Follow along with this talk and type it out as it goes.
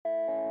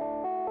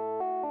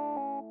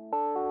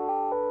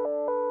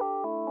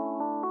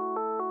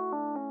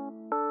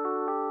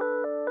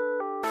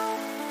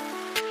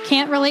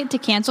Can't relate to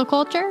cancel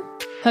culture,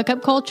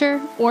 hookup culture,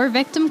 or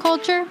victim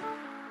culture?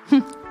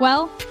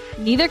 Well,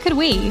 neither could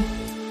we.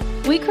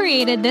 We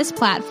created this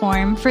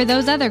platform for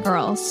those other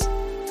girls.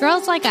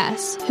 Girls like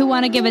us who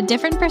want to give a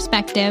different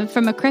perspective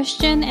from a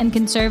Christian and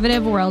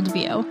conservative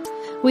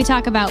worldview. We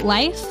talk about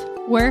life,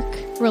 work,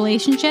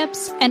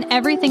 relationships, and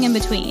everything in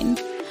between.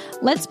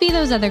 Let's be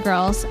those other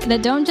girls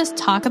that don't just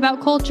talk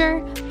about culture,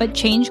 but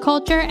change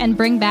culture and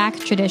bring back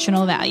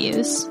traditional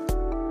values.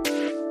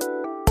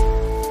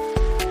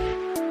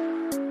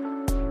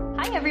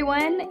 Hi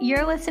everyone,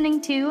 you're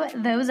listening to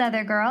Those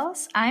Other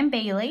Girls. I'm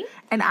Bailey.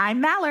 And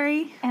I'm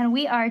Mallory. And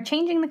we are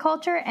changing the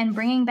culture and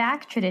bringing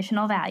back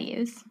traditional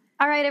values.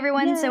 All right,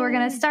 everyone. Yay. So we're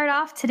going to start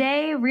off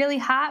today really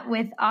hot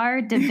with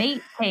our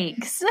debate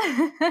takes.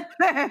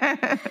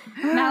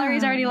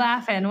 Mallory's already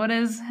laughing. What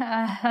is,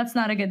 that's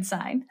not a good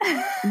sign.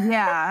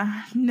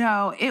 Yeah,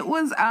 no, it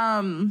was,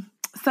 I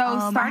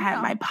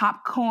had my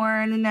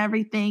popcorn and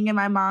everything, and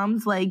my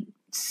mom's like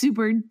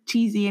super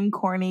cheesy and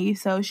corny.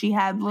 So she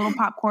had little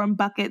popcorn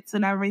buckets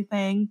and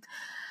everything.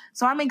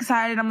 So I'm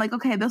excited. I'm like,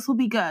 okay, this will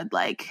be good.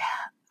 Like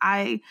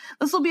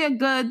this will be a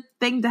good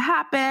thing to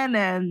happen.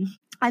 And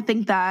I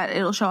think that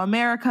it'll show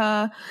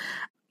America,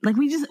 like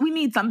we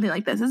need something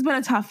like this. It's been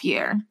a tough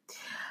year.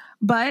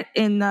 But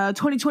in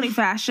 2020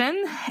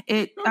 fashion,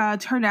 it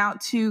turned out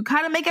to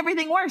kind of make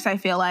everything worse, I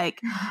feel like.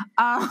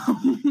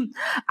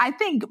 I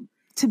think,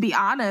 to be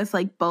honest,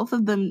 like both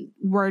of them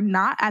were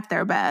not at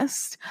their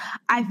best.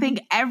 I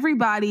think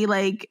everybody,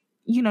 like,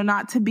 you know,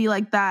 not to be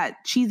like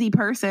that cheesy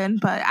person,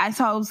 but I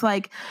saw it was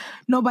like,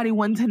 nobody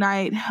won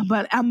tonight,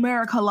 but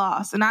America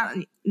lost. And I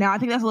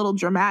think that's a little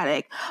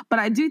dramatic, but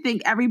I do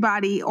think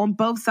everybody on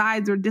both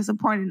sides were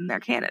disappointed in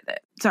their candidate.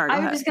 Sorry, I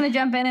was just going to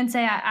jump in and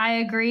say I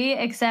agree,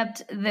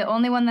 except the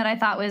only one that I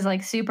thought was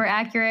like super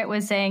accurate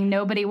was saying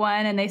nobody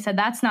won. And they said,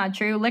 that's not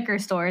true. Liquor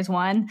stores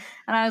won.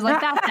 And I was like,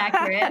 that's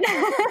accurate.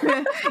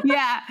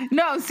 Yeah,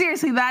 no,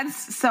 seriously,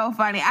 that's so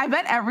funny. I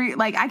bet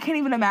I can't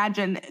even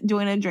imagine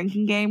doing a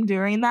drinking game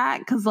during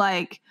that. Cause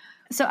like,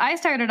 so I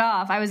started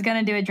off, I was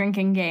going to do a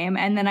drinking game,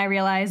 and then I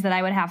realized that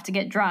I would have to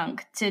get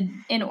drunk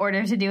in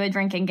order to do a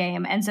drinking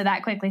game. And so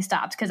that quickly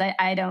stopped because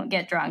I don't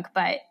get drunk,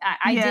 but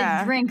I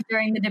did drink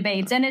during the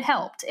debates, and it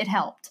helped. It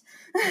helped.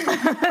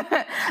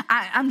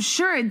 I'm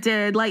sure it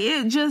did. Like,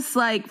 it just,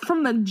 like,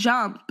 from the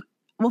jump,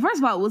 well, first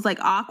of all, it was, like,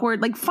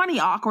 awkward, like, funny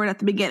awkward at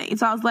the beginning.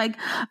 So I was like,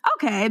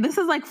 okay, this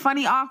is, like,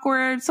 funny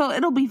awkward, so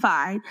it'll be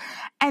fine.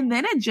 And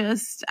then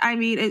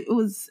it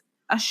was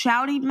a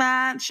shouting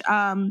match.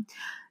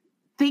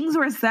 Things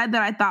were said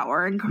that I thought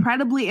were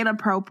incredibly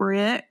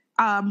inappropriate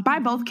by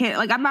both candidates.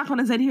 Like, I'm not going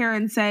to sit here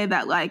and say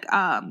that, like,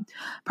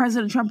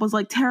 President Trump was,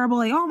 like, terrible.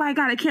 Like, oh, my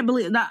God, I can't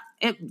believe that.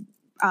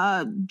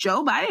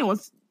 Joe Biden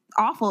was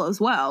awful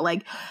as well.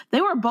 Like, they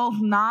were both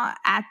not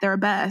at their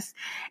best.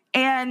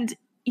 And,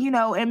 you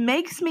know, it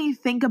makes me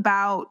think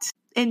about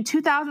in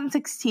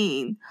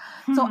 2016.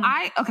 So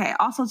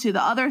also, too,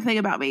 the other thing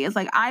about me is,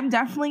 like,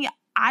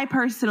 I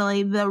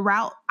personally, the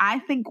route I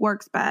think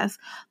works best,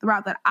 the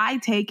route that I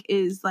take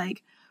is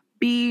like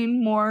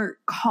being more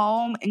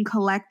calm and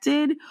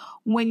collected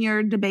when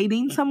you're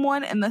debating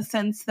someone, in the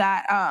sense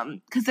that,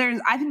 because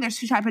I think there's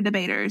two types of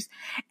debaters,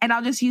 and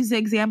I'll just use the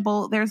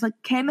example. There's like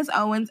Candace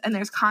Owens and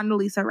there's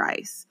Condoleezza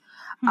Rice.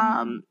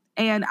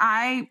 And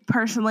I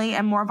personally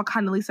am more of a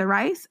Condoleezza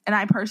Rice, and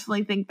I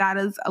personally think that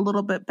is a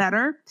little bit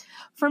better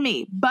for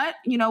me. But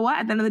you know what?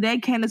 At the end of the day,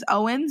 Candace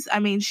Owens, I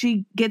mean,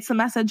 she gets the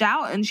message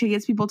out and she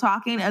gets people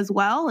talking as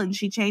well, and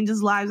she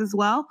changes lives as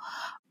well.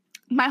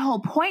 My whole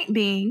point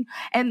being,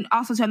 and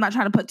also too, I'm not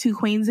trying to put two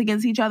queens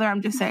against each other.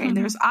 I'm just saying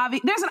there's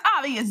an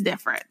obvious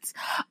difference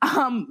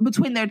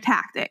between their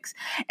tactics.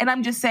 And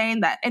I'm just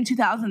saying that in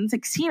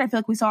 2016, I feel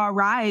like we saw a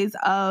rise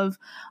of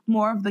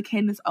more of the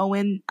Candace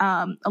Owen,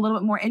 a little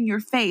bit more in your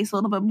face, a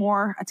little bit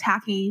more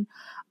attacking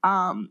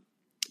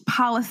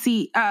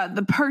policy,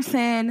 the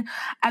person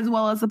as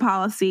well as the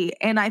policy.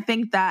 And I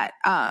think that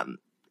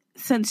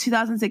since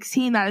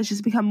 2016, that has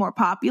just become more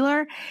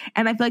popular.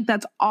 And I feel like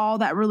that's all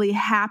that really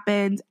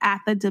happened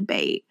at the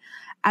debate,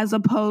 as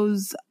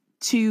opposed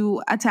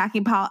to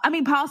attacking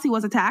policy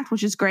was attacked,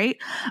 which is great.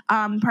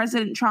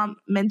 President Trump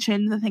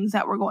mentioned the things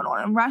that were going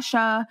on in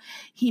Russia.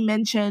 He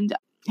mentioned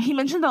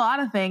a lot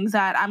of things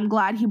that I'm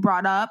glad he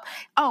brought up.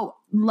 Oh,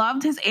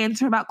 loved his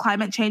answer about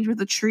climate change with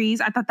the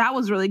trees. I thought that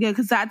was really good,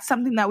 because that's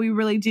something that we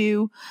really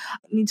do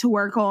need to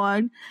work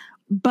on.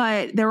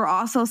 But there were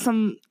also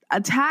some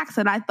attacks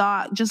that I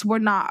thought just were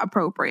not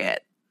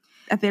appropriate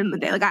at the end of the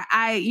day. Like,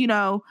 I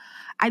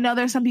know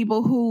there's some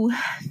people who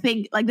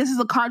think, like, this is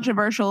a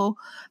controversial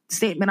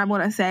statement, I'm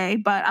going to say,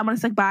 but I'm going to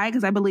stick by it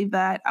because I believe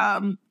that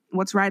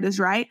what's right is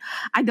right.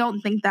 I don't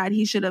think that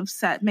he should have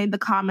made the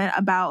comment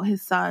about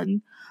his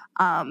son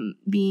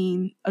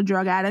being a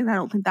drug addict. I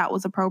don't think that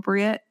was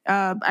appropriate.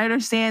 I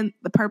understand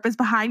the purpose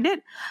behind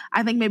it.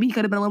 I think maybe he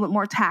could have been a little bit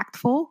more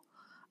tactful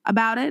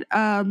about it.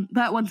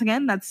 But once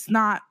again,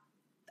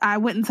 I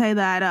wouldn't say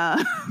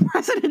that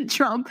President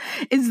Trump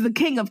is the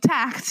king of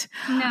tact.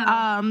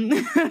 No.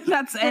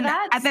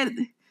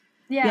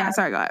 Yeah,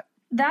 sorry, go ahead.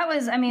 that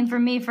was, I mean, for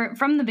me,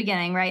 from the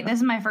beginning, right? This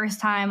is my first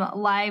time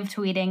live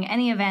tweeting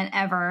any event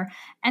ever.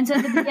 And so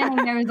at the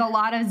beginning, there was a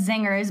lot of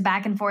zingers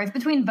back and forth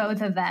between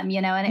both of them,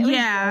 you know, and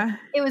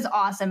it was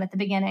awesome at the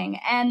beginning.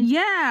 And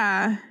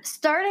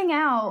starting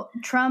out,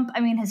 Trump, I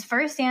mean, his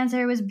first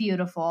answer was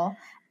beautiful.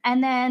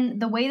 And then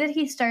the way that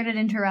he started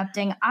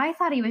interrupting, I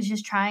thought he was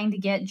just trying to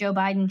get Joe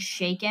Biden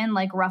shaken,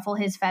 like ruffle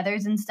his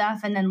feathers and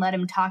stuff, and then let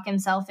him talk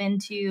himself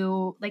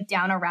into like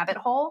down a rabbit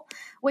hole,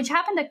 which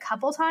happened a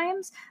couple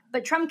times.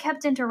 But Trump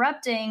kept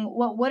interrupting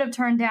what would have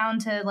turned down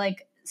to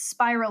like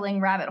spiraling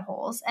rabbit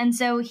holes. And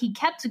so he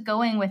kept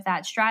going with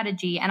that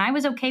strategy. And I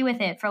was okay with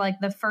it for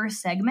like the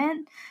first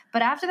segment.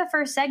 But after the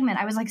first segment,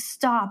 I was like,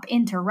 stop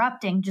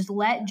interrupting. Just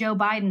let Joe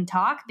Biden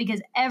talk,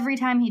 because every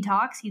time he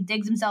talks, he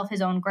digs himself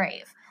his own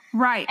grave.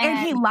 Right. And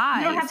he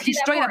lied. He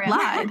straight up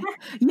lied.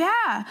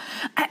 Yeah.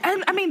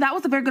 And I mean, that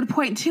was a very good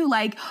point too.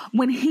 Like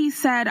when he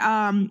said,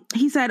 oh,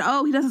 he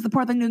doesn't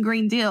support the new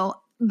Green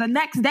Deal. The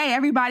next day,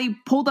 everybody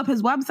pulled up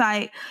his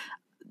website.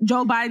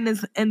 Joe Biden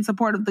is in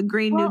support of the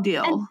Green New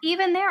Deal. And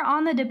even there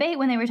on the debate,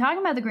 when they were talking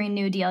about the Green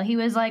New Deal, he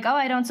was like, oh,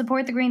 I don't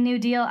support the Green New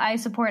Deal. I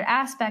support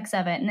aspects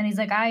of it. And then he's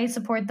like, I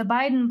support the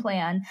Biden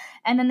plan.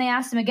 And then they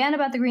asked him again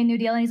about the Green New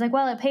Deal. And he's like,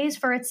 well, it pays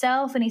for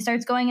itself. And he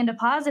starts going into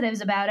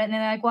positives about it. And they're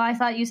like, well, I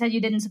thought you said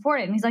you didn't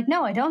support it. And he's like,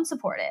 no, I don't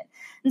support it.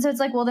 And so it's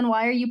like, well, then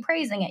why are you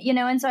praising it? You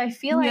know, and so I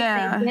feel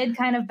like they did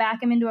kind of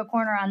back him into a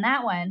corner on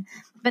that one.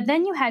 But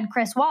then you had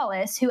Chris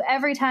Wallace, who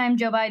every time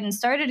Joe Biden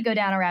started to go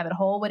down a rabbit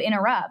hole would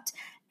interrupt.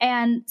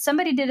 And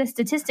somebody did a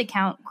statistic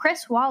count.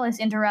 Chris Wallace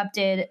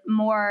interrupted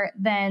more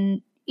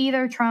than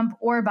either Trump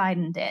or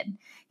Biden did.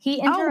 He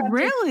interrupted, oh,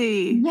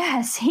 really?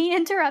 Yes, he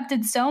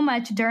interrupted so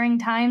much during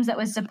times that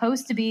was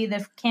supposed to be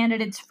the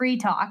candidates' free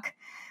talk.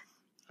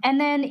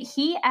 And then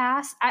he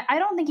asked, I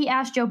don't think he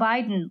asked Joe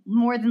Biden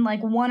more than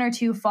like one or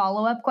two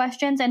follow-up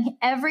questions. And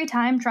every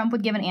time Trump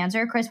would give an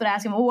answer, Chris would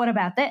ask him, well, what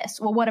about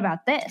this? Well, what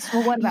about this?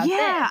 Well, what about this?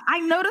 Yeah, I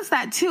noticed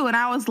that too. And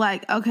I was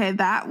like, okay,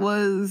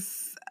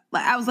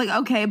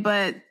 okay,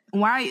 but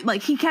why?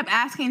 Like, he kept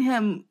asking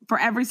him for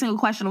every single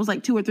question. It was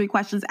like 2 or 3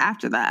 questions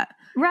after that.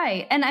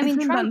 Right. And I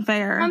mean, Trump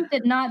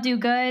did not do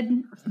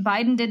good.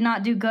 Biden did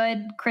not do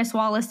good. Chris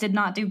Wallace did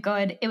not do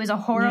good. It was a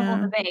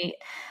horrible debate.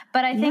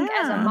 But I think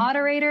as a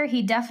moderator,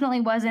 he definitely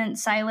wasn't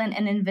silent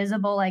and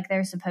invisible like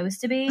they're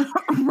supposed to be.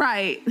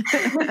 Right.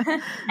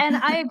 And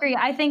I agree.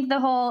 I think the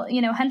whole,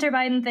 Hunter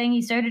Biden thing,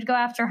 he started to go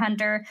after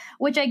Hunter,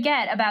 which I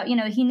get about,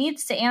 he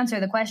needs to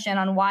answer the question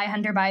on why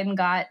Hunter Biden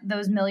got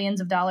those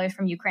millions of dollars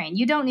from Ukraine.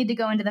 You don't need to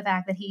go into the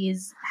fact that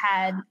he's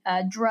had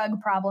a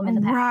drug problem in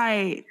the past.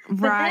 Right.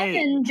 But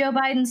then Joe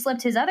Biden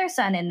slipped his other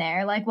son in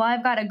there. Like, well,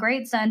 I've got a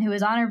great son who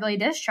is honorably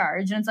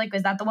discharged. And it's like,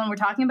 is that the one we're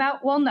talking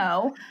about? Well,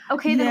 no.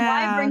 Okay, then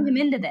why bring him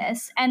into this?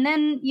 And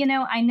then,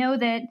 I know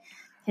that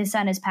his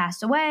son has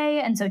passed away,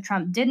 and so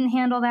Trump didn't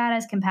handle that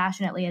as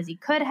compassionately as he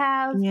could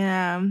have.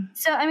 Yeah.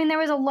 So, I mean, there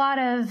was a lot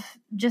of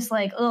just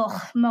like,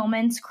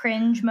 moments,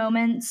 cringe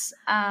moments.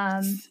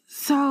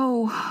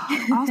 So,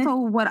 also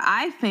what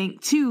I think,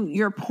 to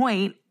your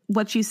point,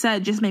 what you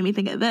said just made me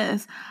think of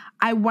this.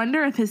 I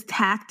wonder if his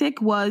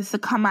tactic was to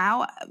come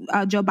out,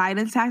 Joe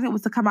Biden's tactic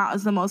was to come out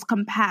as the most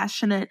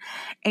compassionate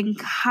and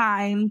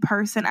kind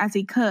person as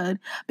he could.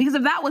 Because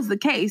if that was the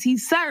case, he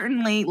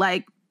certainly,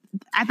 like,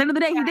 at the end of the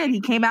day, he did. He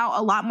came out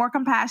a lot more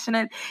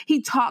compassionate.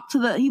 He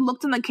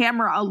looked in the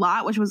camera a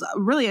lot, which was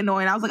really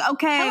annoying. I was like,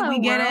 okay, hello, we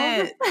get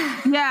world.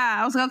 it. Yeah,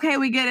 I was like, okay,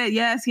 we get it.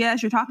 Yes,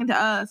 you're talking to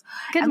us.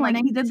 Good morning.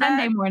 Like, he did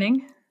Sunday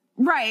morning.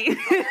 Right.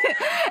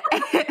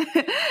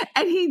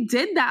 And he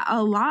did that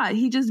a lot.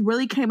 He just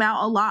really came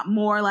out a lot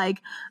more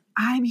like,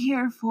 I'm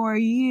here for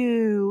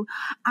you.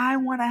 I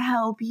want to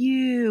help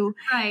you.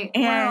 Right.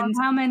 And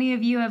how many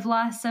of you have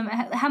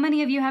how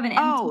many of you have an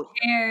empty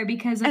chair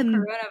because of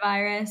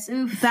coronavirus?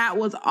 Oof. That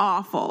was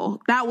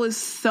awful. That was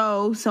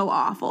so, so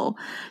awful.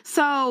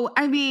 So,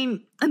 I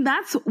mean, and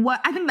I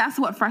think that's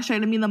what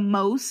frustrated me the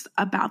most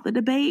about the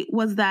debate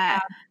was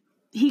that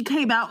he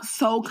came out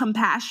so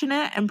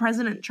compassionate, and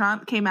President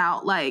Trump came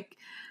out like,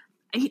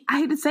 I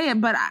hate to say it,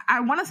 but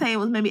I want to say it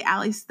was maybe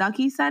Ali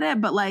Stuckey said it,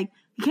 but like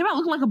he came out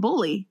looking like a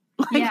bully.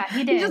 Like, yeah,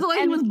 he did. He just looked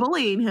like he was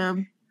bullying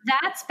him.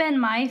 That's been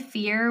my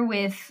fear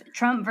with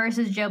Trump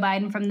versus Joe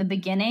Biden from the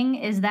beginning,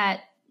 is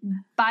that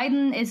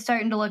Biden is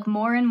starting to look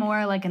more and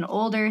more like an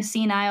older,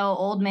 senile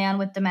old man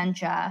with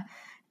dementia.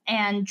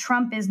 And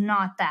Trump is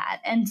not that.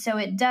 And so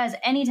it does,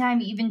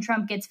 anytime even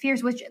Trump gets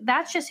fierce, which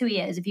that's just who he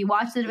is. If you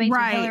watch the debates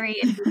with Hillary,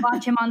 if you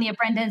watch him on The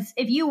Apprentice,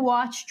 if you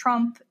watch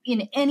Trump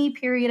in any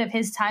period of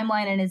his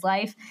timeline in his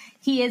life,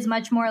 he is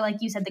much more, like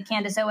you said, the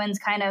Candace Owens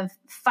kind of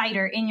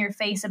fighter, in your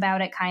face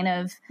about it kind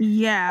of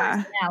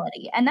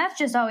personality. And that's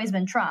just always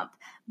been Trump.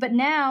 But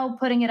now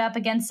putting it up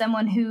against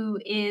someone who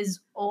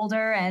is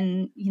older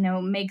and,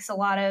 makes a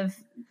lot of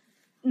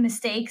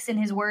mistakes in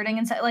his wording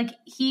and stuff, like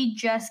he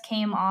just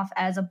came off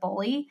as a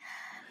bully.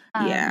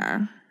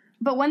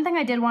 But one thing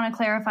I did want to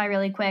clarify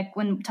really quick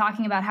when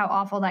talking about how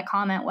awful that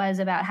comment was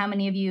about how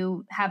many of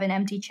you have an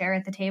empty chair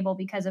at the table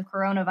because of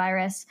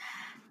coronavirus,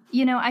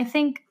 I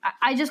think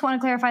I just want to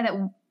clarify that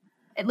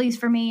at least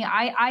for me,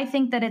 I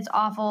think that it's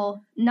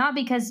awful, not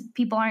because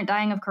people aren't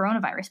dying of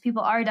coronavirus.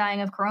 People are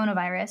dying of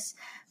coronavirus,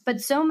 but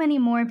so many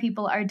more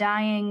people are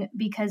dying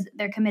because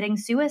they're committing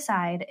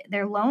suicide.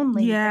 They're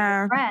lonely.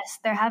 They're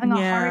depressed. They're having a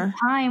hard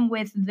time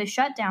with the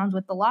shutdowns,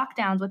 with the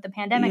lockdowns, with the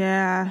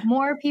pandemic.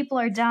 More people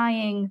are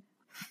dying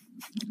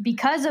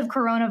because of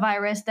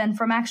coronavirus than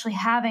from actually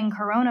having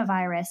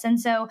coronavirus. And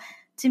so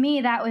to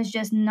me, that was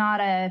just not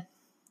a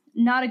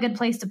good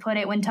place to put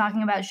it when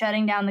talking about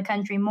shutting down the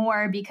country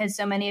more, because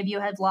so many of you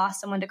had lost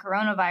someone to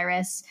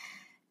coronavirus,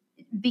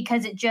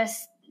 because it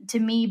just, to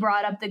me,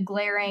 brought up the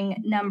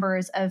glaring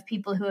numbers of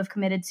people who have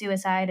committed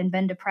suicide and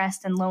been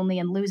depressed and lonely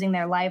and losing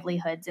their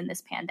livelihoods in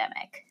this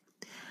pandemic.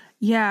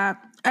 Yeah.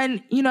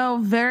 And,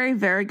 very,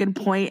 very good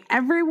point.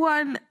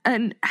 Everyone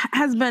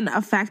has been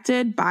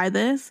affected by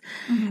this.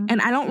 Mm-hmm.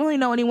 And I don't really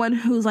know anyone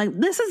who's like,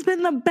 this has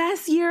been the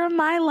best year of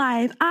my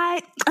life.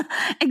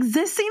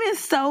 Existing is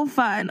so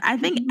fun. I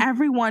think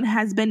everyone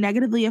has been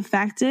negatively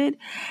affected.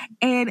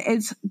 And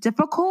it's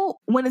difficult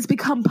when it's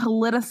become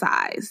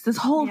politicized. This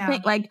whole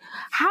thing, like,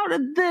 how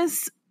did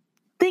this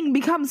thing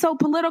become so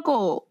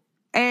political?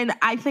 And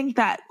I think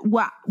that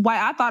why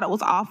I thought it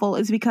was awful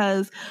is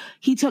because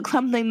he took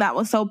something that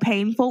was so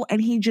painful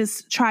and he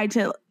just tried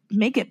to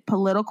make it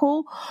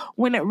political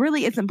when it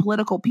really isn't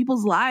political.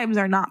 People's lives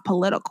are not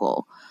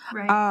political.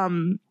 Right.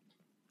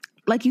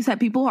 Like you said,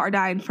 people are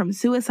dying from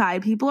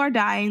suicide. People are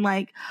dying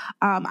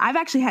I've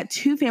actually had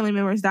 2 family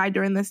members die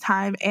during this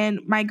time. And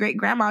my great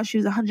grandma, she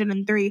was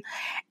 103.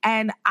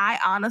 And I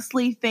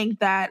honestly think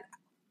that,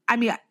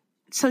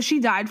 so she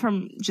died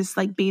from just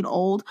being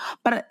old,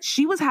 but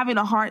she was having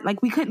a hard,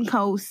 we couldn't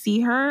go see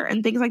her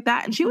and things like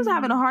that. And she was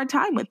having a hard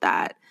time with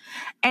that.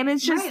 And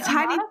it's just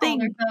tiny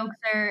things. Folks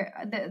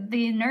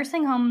the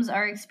nursing homes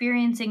are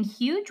experiencing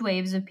huge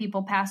waves of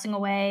people passing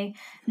away,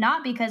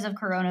 not because of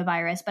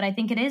coronavirus, but I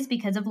think it is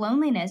because of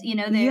loneliness.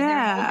 They're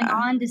holding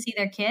on to see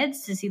their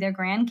kids, to see their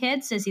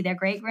grandkids, to see their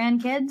great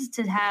grandkids,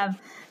 to have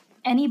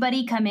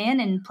anybody come in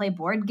and play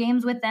board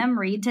games with them,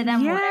 read to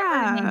them,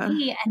 whatever it may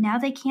be. And now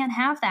they can't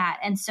have that.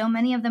 And so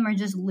many of them are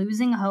just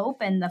losing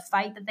hope and the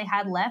fight that they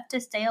had left to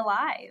stay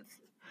alive.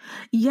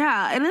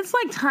 Yeah. And it's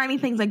tiny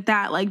things like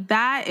that.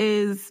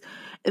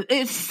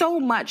 It's so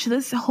much.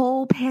 This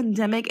whole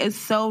pandemic is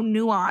so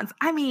nuanced.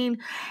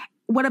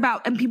 What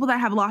about, and people that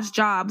have lost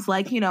jobs?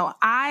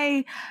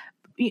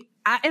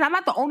 And I'm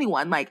not the only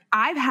one.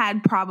 I've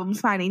had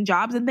problems finding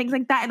jobs and things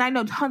like that. And I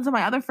know tons of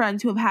my other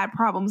friends who have had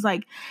problems,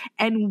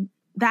 and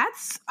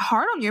that's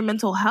hard on your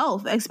mental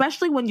health,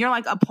 especially when you're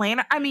a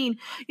planner.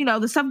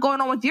 The stuff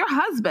going on with your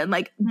husband,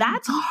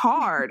 that's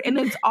hard. And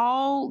it's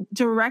all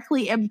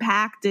directly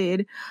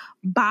impacted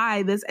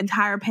by this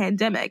entire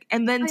pandemic.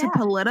 And then to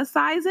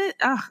politicize it,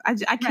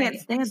 I can't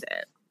stand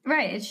it.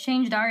 Right. It's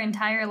changed our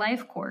entire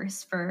life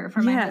course for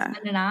my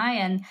husband and I,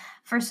 and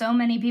for so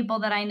many people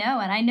that I know.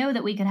 And I know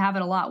that we could have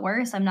it a lot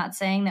worse. I'm not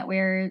saying that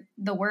we're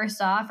the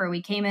worst off or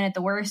we came in at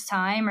the worst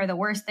time or the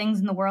worst things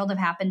in the world have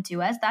happened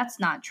to us. That's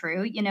not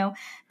true,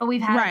 but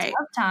we've had a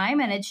tough time,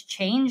 and it's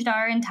changed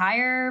our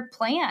entire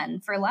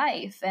plan for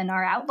life and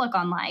our outlook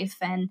on life,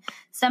 and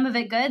some of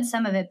it good,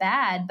 some of it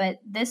bad.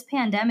 But this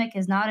pandemic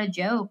is not a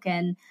joke.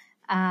 And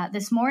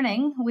this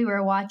morning, we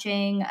were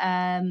watching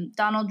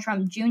Donald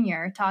Trump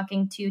Jr.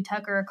 talking to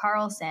Tucker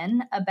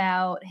Carlson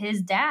about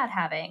his dad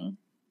having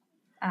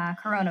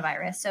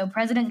coronavirus. So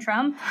President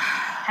Trump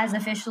has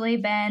officially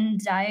been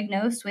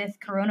diagnosed with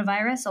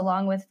coronavirus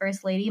along with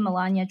First Lady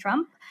Melania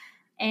Trump.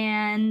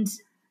 And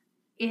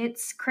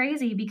it's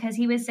crazy because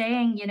he was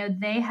saying,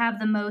 they have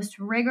the most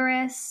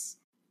rigorous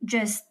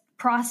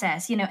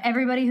process.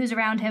 Everybody who's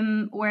around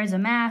him wears a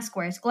mask,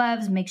 wears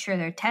gloves, make sure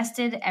they're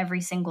tested every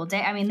single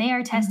day. They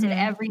are tested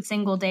every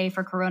single day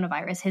for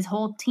coronavirus. His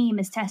whole team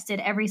is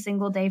tested every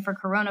single day for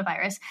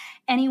coronavirus.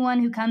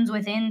 Anyone who comes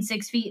within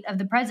 6 feet of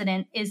the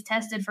president is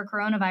tested for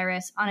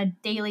coronavirus on a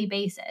daily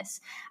basis.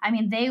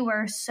 They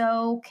were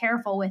so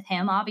careful with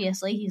him.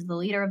 Obviously, he's the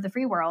leader of the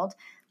free world.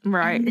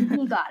 Right. And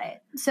he got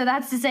it. So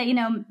that's to say,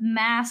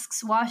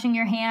 masks, washing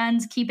your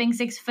hands, keeping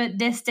 6 foot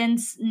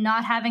distance,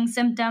 not having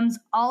symptoms,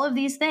 all of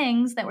these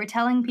things that we're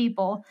telling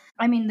people.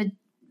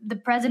 The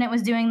president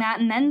was doing that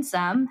and then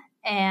some,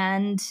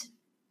 and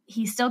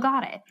he still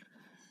got it.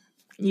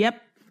 Yep.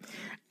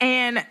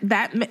 And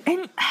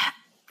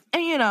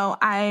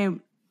I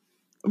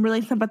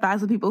really sympathize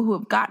with people who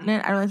have gotten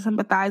it. I really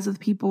sympathize with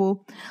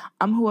people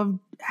who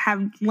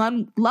have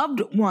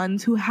loved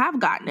ones who have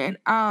gotten it.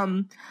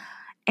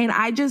 And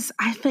I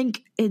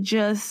think it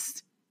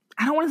just,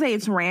 I don't want to say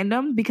it's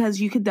random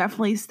because you could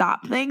definitely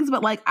stop things,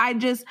 but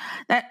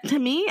that to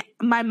me,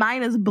 my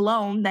mind is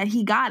blown that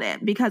he got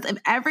it, because if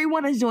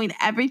everyone is doing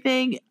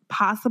everything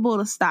possible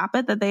to stop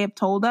it that they have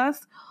told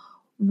us,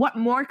 what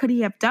more could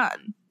he have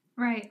done?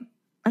 Right.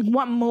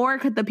 What more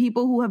could the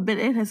people who have been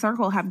in his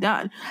circle have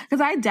done?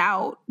 Because I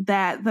doubt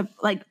that the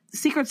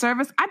Secret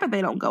Service, I bet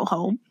they don't go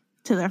home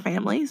to their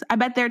families. I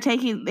bet they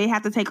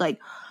have to take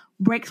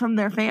breaks from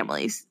their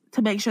families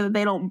to make sure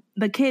that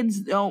the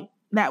kids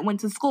that went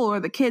to school,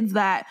 or the kids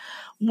that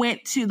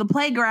went to the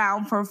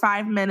playground for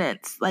 5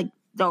 minutes,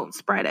 don't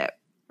spread it.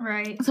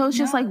 Right. So it's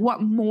just like,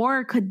 what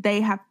more could they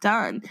have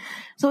done?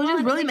 So it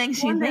just really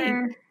makes you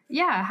think.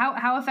 Yeah.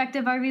 How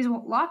effective are these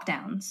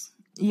lockdowns?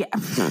 Yeah.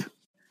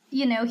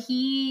 You know,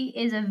 he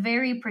is a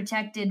very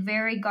protected,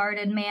 very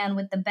guarded man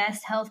with the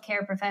best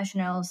healthcare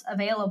professionals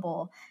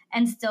available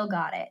and still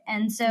got it.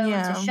 And so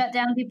to shut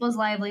down people's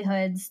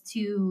livelihoods,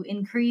 to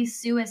increase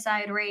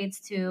suicide rates,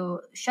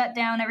 to shut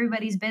down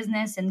everybody's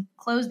business and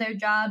close their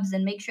jobs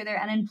and make sure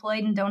they're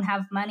unemployed and don't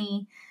have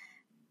money.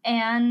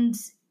 And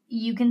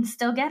you can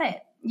still get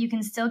it. You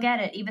can still get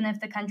it, even if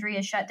the country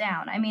is shut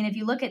down. I mean, if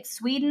you look at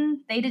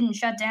Sweden, they didn't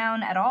shut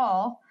down at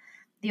all.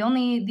 The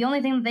only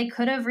thing that they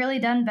could have really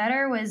done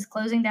better was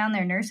closing down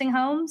their nursing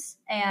homes.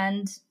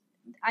 And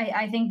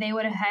I think they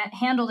would have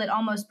handled it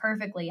almost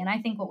perfectly. And I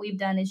think what we've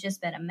done has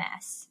just been a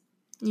mess.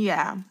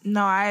 Yeah,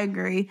 no, I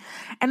agree.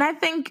 And I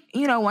think,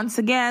 you know, once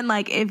again,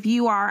 like if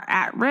you are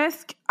at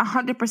risk,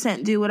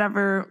 100% do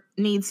whatever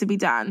needs to be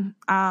done.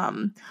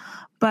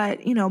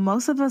 But, you know,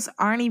 most of us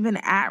aren't even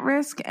at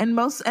risk,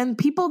 and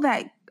people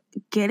that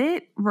get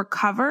it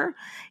recover.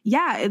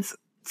 Yeah,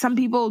 some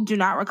people do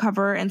not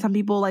recover and some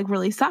people like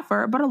really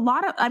suffer, but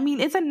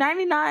it's a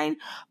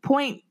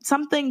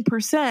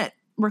 99-point-something%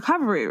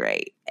 recovery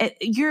rate.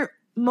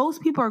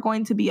 Most people are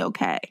going to be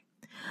okay.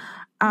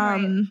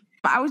 Right.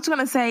 I was going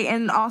to say,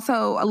 and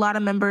also a lot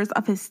of members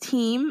of his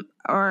team,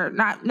 or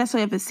not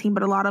necessarily of his team,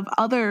 but a lot of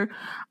other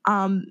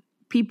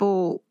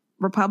people,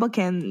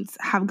 Republicans,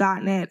 have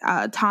gotten it.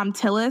 Tom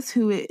Tillis,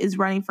 who is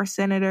running for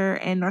senator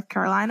in North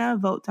Carolina,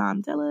 vote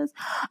Tom Tillis.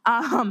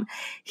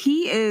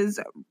 He's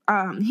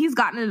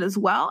gotten it as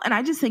well. And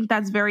I just think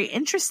that's very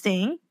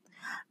interesting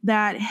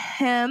that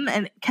him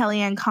and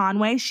Kellyanne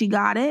Conway, she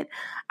got it.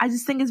 I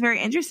just think it's very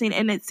interesting.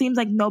 And it seems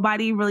like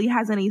nobody really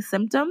has any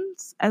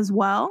symptoms as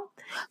well.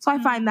 So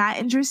I find that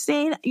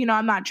interesting. You know,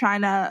 I'm not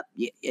trying to,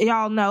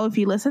 y'all know if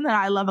you listen that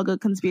I love a good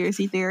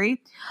conspiracy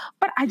theory,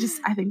 but I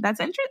think that's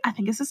interesting. I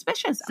think it's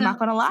suspicious. I'm not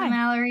going to lie. So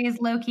Mallory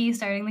is low-key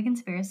starting the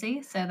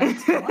conspiracy. So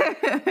that's cool.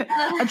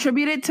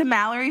 Attributed to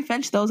Mallory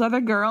Finch. Those other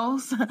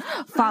girls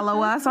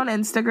follow us on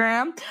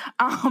Instagram.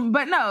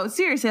 But no,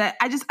 seriously,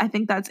 I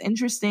think that's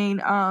interesting.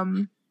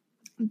 People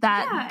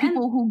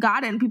who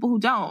got it and people who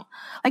don't,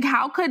 like,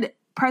 how could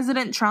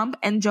President Trump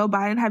and Joe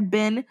Biden have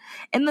been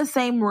in the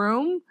same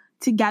room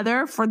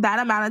together for that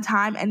amount of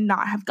time and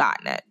not have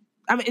gotten it?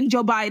 I mean,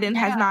 Joe Biden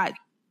has not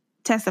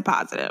tested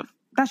positive.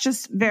 That's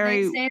just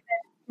very They say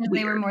that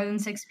they were more than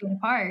 6 feet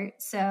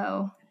apart,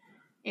 so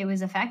it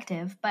was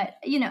effective. But,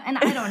 you know, and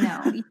I don't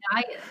know.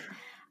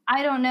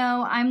 I don't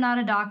know. I'm not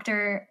a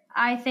doctor.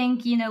 I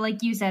think, you know,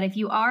 like you said, if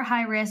you are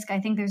high risk, I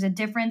think there's a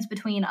difference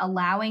between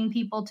allowing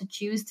people to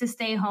choose to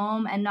stay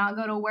home and not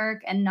go to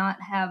work and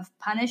not have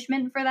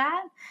punishment for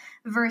that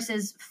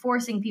versus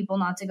forcing people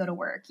not to go to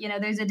work. You know,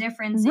 there's a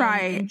difference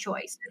in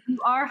choice. If you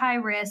are high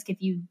risk,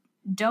 if you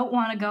don't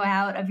want to go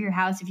out of your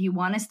house, if you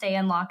want to stay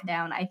in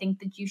lockdown, I think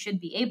that you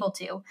should be able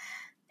to.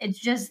 It's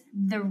just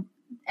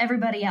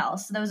everybody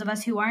else, those of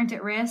us who aren't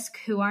at risk,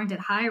 who aren't at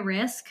high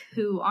risk,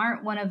 who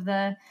aren't one of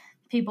the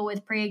people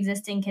with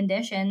pre-existing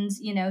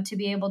conditions, you know, to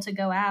be able to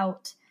go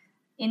out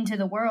into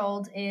the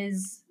world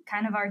is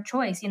kind of our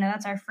choice. You know,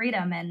 that's our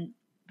freedom. And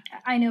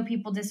I know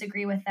people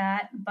disagree with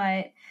that,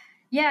 but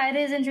yeah, it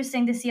is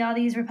interesting to see all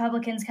these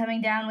Republicans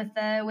coming down with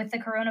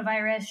the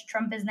coronavirus.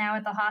 Trump is now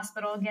at the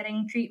hospital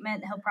getting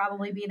treatment. He'll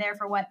probably be there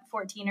for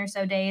 14 or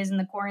so days in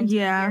the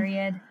quarantine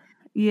period.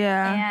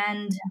 Yeah.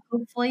 And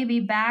hopefully be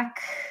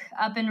back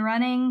up and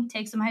running,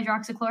 take some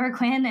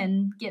hydroxychloroquine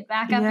and get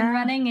back up and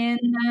running in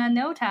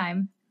no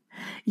time.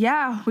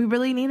 Yeah, we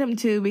really need him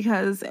to,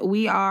 because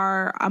we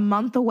are a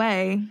month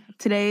away.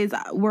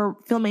 We're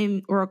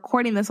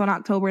recording this on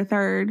October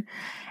 3rd,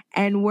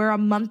 and we're a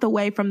month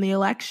away from the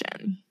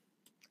election.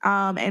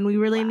 And we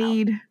really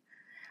need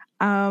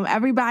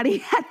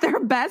everybody at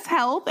their best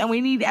health, and we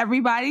need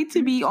everybody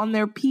to be on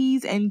their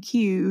P's and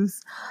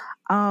Q's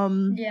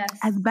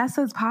as best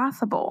as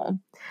possible.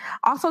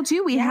 Also,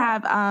 too, we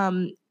have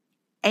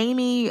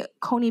Amy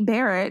Coney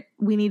Barrett.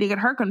 We need to get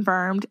her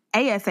confirmed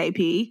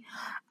ASAP.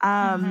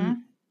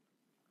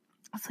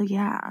 So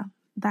yeah,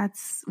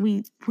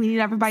 we need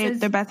everybody at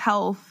their best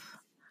health.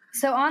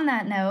 So on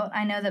that note,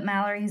 I know that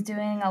Mallory's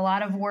doing a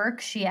lot of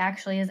work. She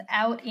actually is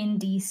out in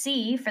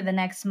DC for the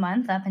next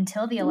month up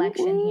until the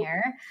election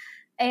here.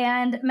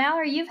 And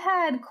Mallory, you've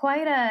had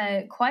quite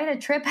a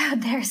trip out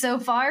there so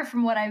far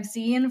from what I've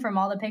seen from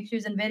all the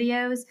pictures and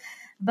videos.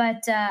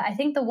 But I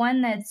think the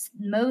one that's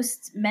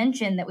most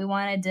mentioned that we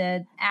wanted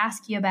to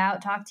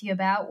talk to you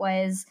about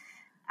was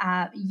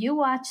you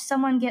watched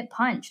someone get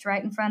punched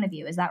right in front of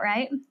you. Is that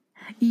right?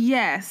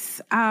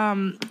 Yes.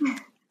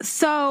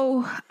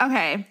 So,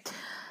 okay.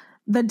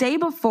 The day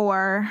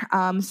before,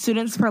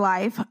 Students for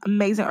Life,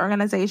 amazing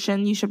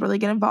organization, you should really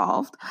get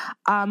involved.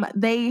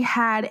 They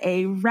had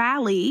a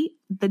rally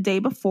the day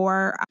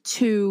before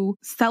to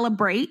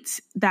celebrate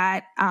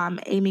that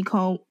Amy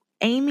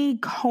Amy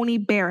Coney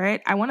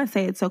Barrett, I want to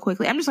say it so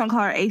quickly. I'm just going to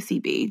call her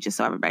ACB, just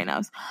so everybody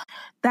knows,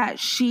 that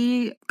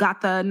she got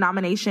the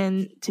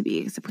nomination to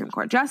be Supreme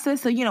Court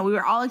Justice. So, you know, we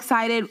were all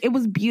excited. It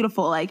was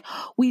beautiful. Like,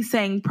 we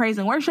sang praise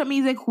and worship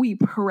music. We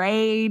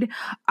prayed.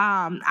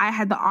 I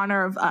had the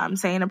honor of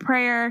saying a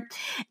prayer.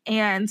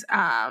 And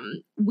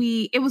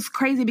it was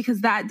crazy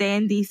because that day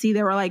in DC,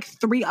 there were like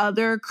 3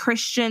 other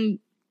Christian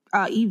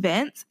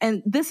events.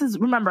 And this is,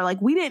 remember,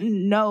 like, we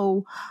didn't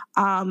know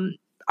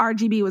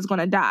RGB was going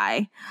to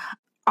die.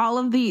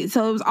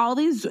 So it was all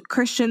these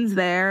Christians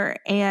there,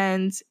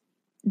 and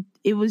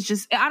it was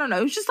just, I don't know,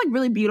 it was just like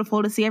really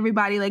beautiful to see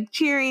everybody like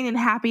cheering and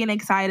happy and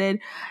excited.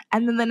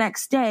 And then the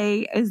next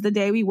day is the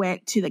day we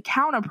went to the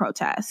counter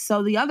protest.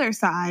 So the other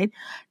side,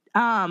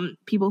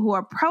 people who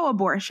are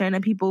pro-abortion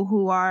and people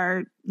who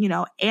are, you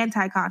know,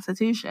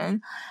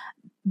 anti-Constitution,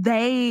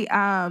 they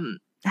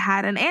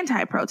had an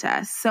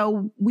anti-protest.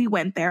 So we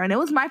went there, and it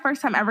was my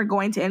first time ever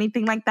going to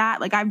anything like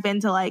that. Like, I've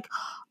been to like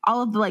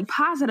all of the like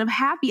positive,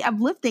 happy,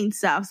 uplifting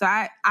stuff. So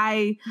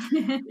I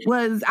didn't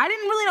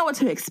really know what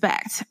to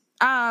expect.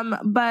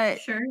 But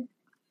sure.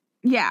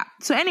 Yeah.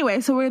 So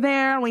anyway, so we're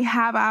there and we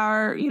have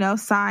our, you know,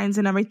 signs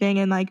and everything,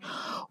 and like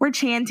we're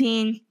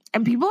chanting,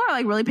 and people are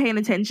like really paying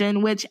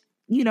attention, which,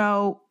 you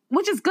know,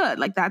 which is good.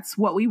 Like, that's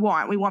what we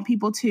want. We want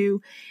people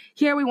to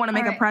hear. We want to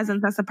make a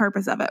presence. That's the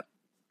purpose of it.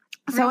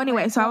 So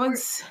anyway, so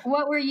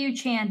what were you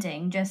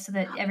chanting, just so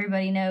that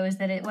everybody knows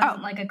that it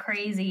wasn't like a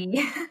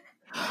crazy...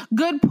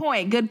 Good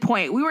point.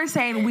 We were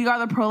saying we are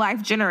the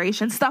pro-life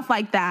generation, stuff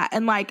like that.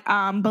 And like,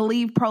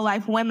 believe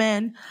pro-life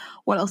women.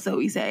 What else did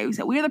we say? We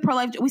said we are the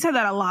pro-life. We said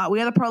that a lot.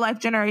 We are the pro-life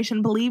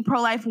generation, believe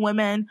pro-life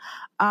women,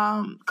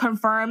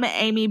 confirm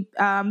Amy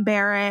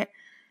Barrett,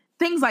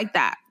 things like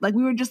that. Like,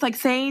 we were just like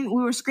saying,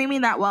 we were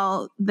screaming that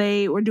while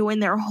they were doing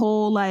their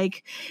whole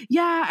like,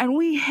 yeah, and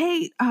we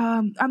hate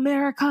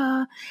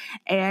America.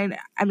 And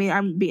I mean,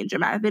 I'm being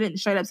dramatic. They didn't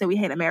straight up say we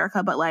hate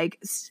America, but like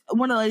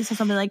one of the ladies said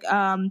something like,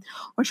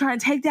 we're trying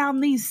to take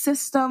down these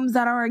systems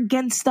that are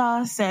against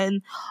us,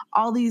 and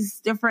all these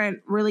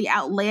different really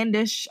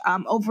outlandish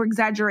over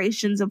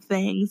exaggerations of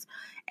things.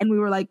 And we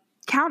were like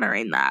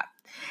countering that.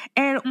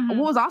 And what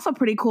was also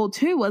pretty cool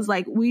too was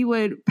like we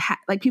would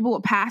people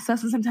would pass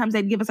us, and sometimes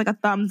they'd give us like a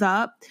thumbs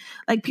up.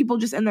 Like, people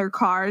just in their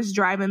cars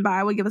driving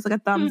by would give us like a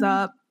thumbs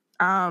up.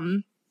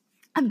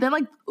 And then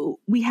like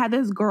we had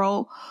this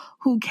girl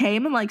who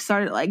came and like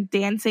started like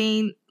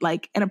dancing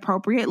like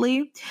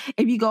inappropriately.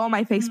 If you go on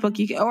my Facebook,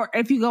 you can, or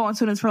if you go on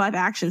Students for Life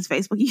Action's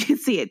Facebook, you can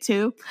see it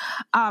too.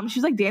 She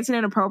was like dancing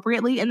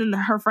inappropriately, and then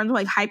her friends were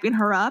like hyping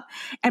her up.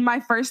 And my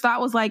first thought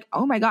was like,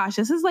 oh my gosh,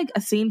 this is like a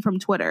scene from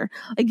Twitter.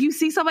 Like, you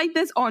see stuff like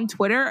this on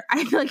Twitter.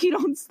 I feel like you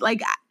don't,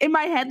 like, in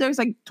my head, there's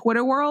like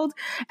Twitter world,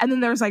 and then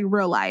there's like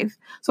real life.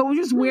 So it was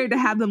just weird to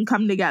have them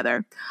come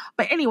together.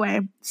 But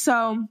anyway,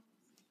 so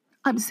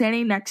I'm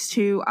standing next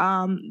to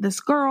this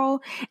girl,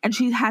 and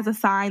she has a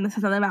sign that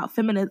says something about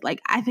feminists. Like,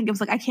 I think it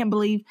was like, I can't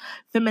believe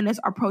feminists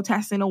are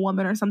protesting a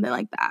woman or something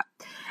like that.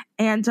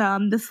 And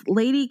this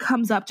lady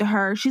comes up to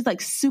her. She's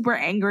like super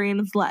angry, and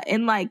it's like,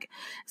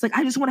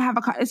 I just want to have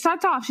it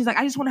starts off. She's like,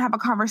 I just want to have a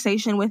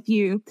conversation with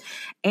you.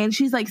 And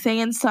she's like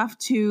saying stuff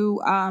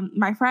to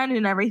my friend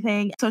and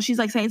everything. So she's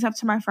like saying stuff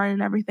to my friend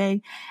and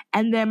everything.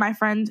 And then my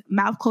friend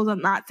mouth closed up,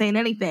 not saying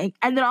anything.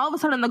 And then all of a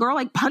sudden the girl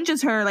like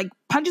punches her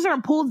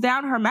and pulls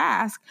down her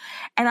mask.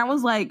 And I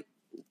was like,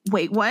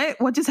 wait, what?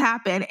 What just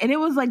happened? And it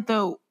was like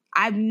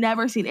I've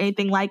never seen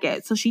anything like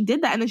it. So she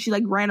did that, and then she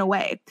like ran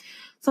away.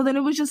 So then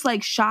it was just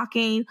like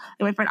shocking.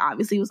 And my friend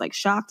obviously was like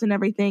shocked and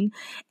everything.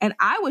 And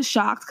I was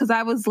shocked because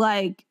I was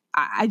like,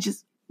 I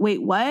just,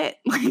 wait, what?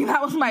 Like,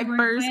 that was my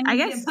first, I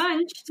guess. Get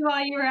punched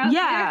while you were out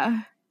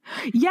there.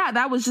 Yeah,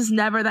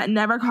 that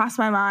never crossed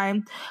my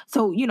mind.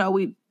 So, you know,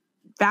 we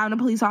found a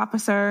police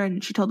officer,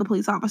 and she told the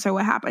police officer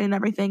what happened and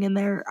everything.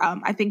 And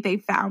I think they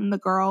found the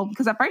girl,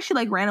 because at first she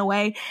like ran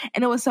away,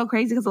 and it was so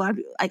crazy because a lot of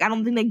people, like, I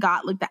don't think they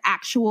got like the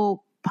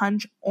actual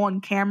punch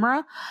on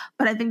camera,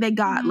 but I think they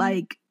got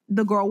like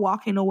the girl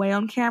walking away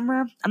on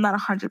camera. I'm not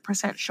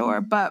 100%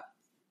 sure, but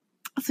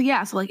so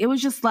yeah, so like it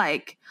was just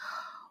like,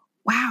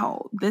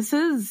 wow, this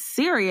is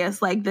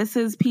serious. Like, this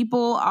is,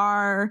 people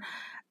are,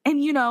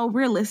 and you know,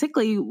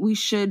 realistically,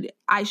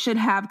 I should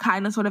have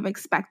kind of sort of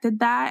expected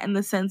that, in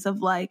the sense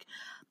of like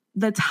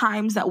the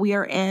times that we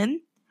are in.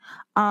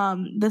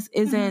 This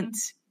isn't,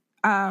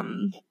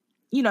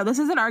 you know, this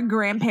isn't our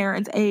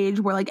grandparents'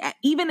 age, where like,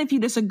 even if you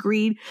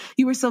disagreed,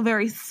 you were still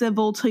very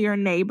civil to your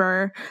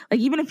neighbor. Like,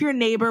 even if your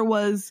neighbor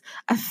was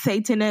a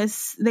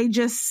Satanist,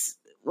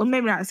 well,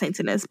 maybe not a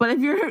Satanist, but if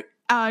your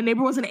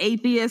neighbor was an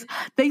atheist,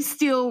 they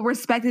still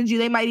respected you.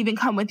 They might even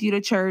come with you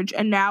to church.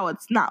 And now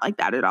it's not like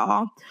that at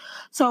all.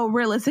 So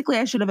realistically,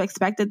 I should have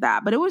expected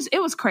that, but it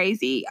was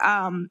crazy.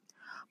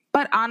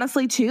 But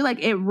honestly too,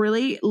 like, it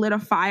really lit a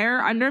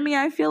fire under me,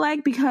 I feel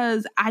like,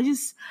 because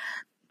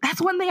that's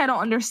one thing I don't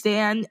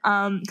understand.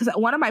 Because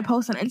one of my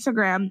posts on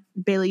Instagram,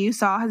 Bailey, you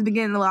saw, has been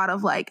getting a lot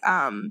of like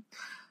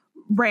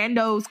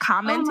randos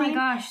commenting. Oh my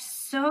gosh,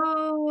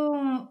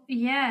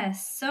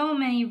 so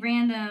many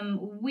random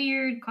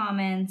weird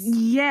comments.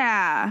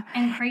 Yeah.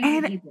 And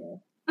crazy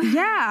people.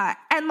 Yeah.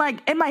 And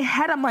like in my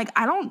head, I'm like,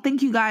 I don't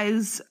think you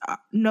guys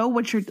know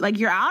what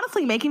you're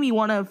honestly making me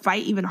want to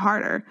fight even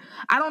harder.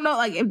 I don't know.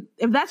 Like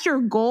if that's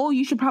your goal,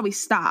 you should probably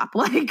stop.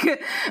 Like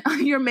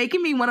you're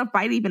making me want to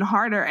fight even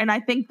harder. And I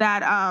think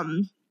that,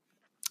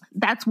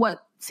 that's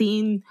what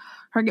seeing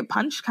her get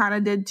punched kind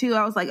of did too.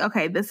 I was like,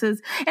 okay,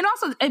 and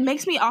also it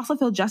makes me also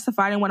feel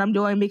justified in what I'm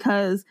doing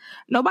because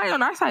nobody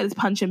on our side is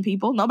punching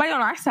people. Nobody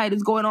on our side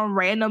is going on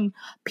random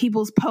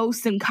people's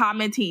posts and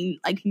commenting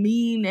like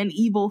mean and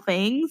evil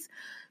things.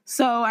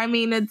 So, I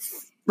mean,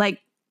 it's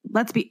like,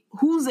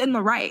 who's in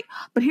the right?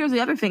 But here's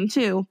the other thing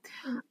too,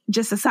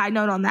 just a side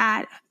note on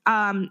that.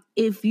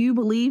 If you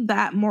believe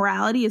that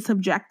morality is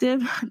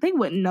subjective, they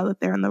wouldn't know that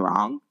they're in the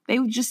wrong. They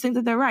would just think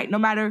that they're right, no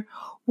matter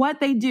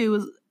what they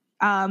do,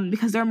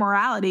 because their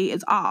morality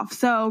is off.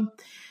 So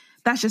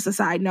that's just a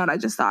side note I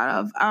just thought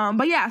of.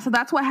 But yeah, so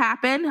that's what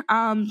happened.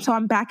 So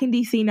I'm back in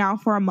DC now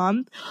for a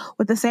month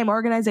with the same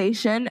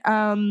organization.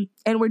 And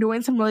we're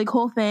doing some really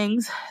cool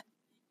things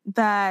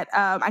that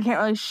I can't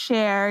really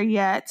share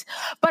yet.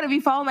 But if you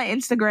follow my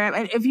Instagram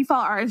and if you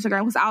follow our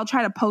Instagram, because I'll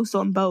try to post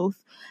on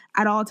both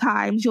at all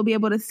times, you'll be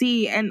able to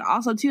see. And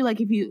also too, like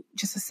if you,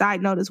 just a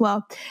side note as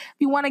well, if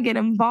you want to get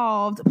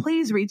involved,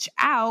 please reach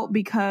out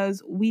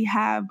because we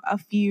have a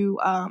few,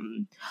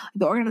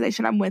 the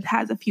organization I'm with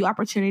has a few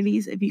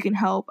opportunities if you can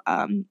help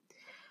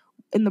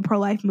in the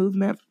pro-life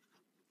movement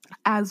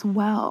as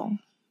well.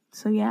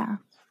 So yeah,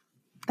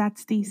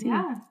 that's DC.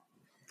 Yeah.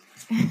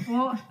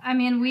 Well, I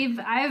mean,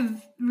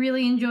 I've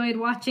really enjoyed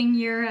watching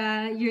your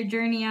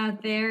journey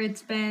out there.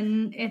 It's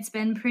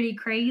been pretty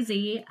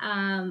crazy.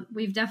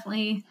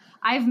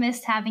 I've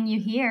missed having you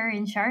here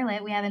in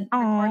Charlotte. We haven't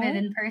recorded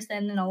in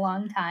person in a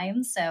long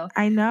time, so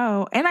I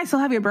know. And I still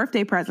have your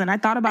birthday present. I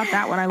thought about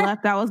that when I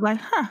left. I was like,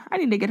 I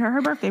need to get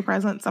her birthday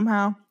present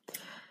somehow.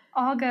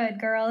 All good,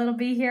 girl. It'll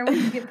be here when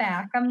you get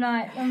back. I'm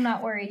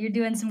not worried. You're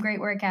doing some great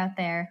work out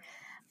there.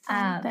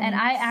 And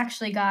I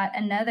actually got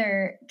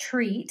another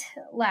treat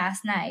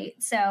last night.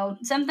 So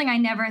something I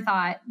never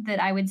thought that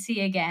I would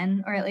see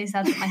again, or at least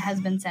that's what my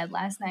husband said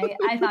last night.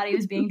 I thought he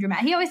was being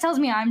dramatic. He always tells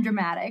me I'm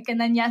dramatic.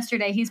 And then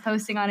yesterday he's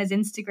posting on his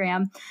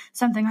Instagram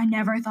something I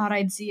never thought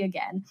I'd see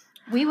again.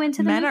 We went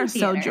to the movie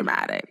theater. Men are so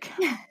dramatic.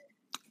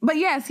 But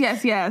yes.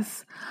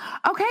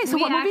 Okay, so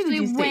what movie did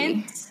you see? We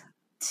went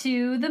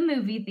to the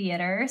movie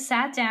theater,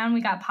 sat down,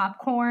 we got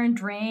popcorn,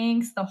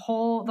 drinks, the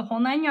whole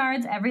 9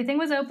 yards. Everything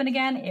was open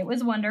again. It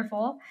was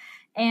wonderful.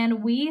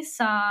 And we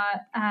saw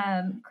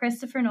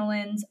Christopher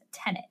Nolan's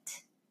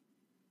Tenet.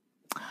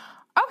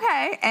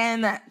 Okay,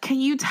 and can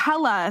you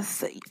tell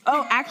us,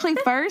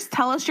 first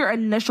tell us your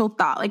initial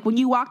thought. Like when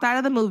you walked out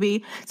of the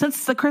movie, since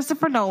it's a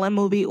Christopher Nolan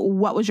movie,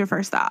 what was your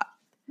first thought?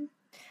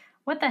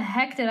 What the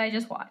heck did I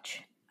just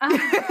watch?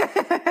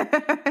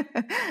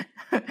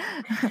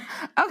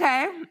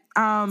 Okay.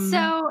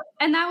 So,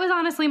 and that was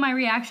honestly my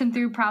reaction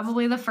through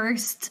probably the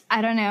first,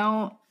 I don't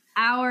know,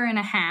 hour and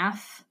a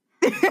half.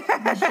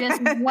 It's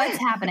just what's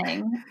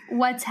happening.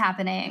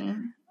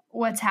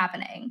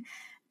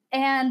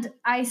 And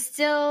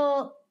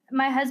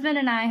my husband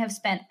and I have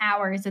spent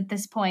hours at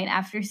this point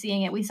after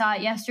seeing it. We saw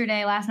it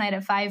last night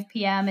at 5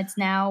 p.m. It's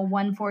now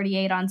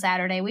 1:48 on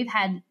Saturday. We've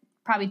had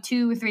probably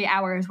 2 or 3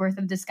 hours worth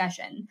of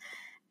discussion.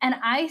 And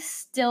I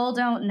still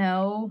don't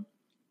know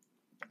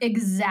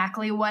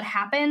exactly what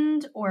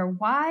happened or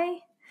why.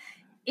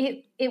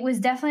 It was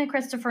definitely a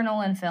Christopher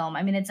Nolan film.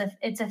 I mean, it's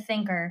a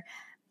thinker.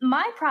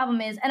 My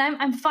problem is, and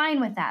I'm fine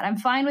with that. I'm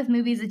fine with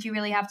movies that you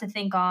really have to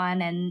think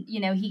on. And, you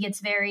know, he gets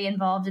very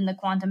involved in the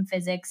quantum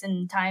physics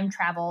and time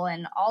travel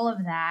and all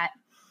of that,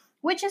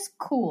 which is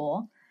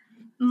cool.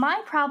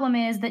 My problem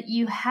is that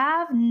you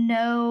have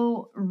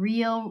no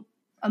real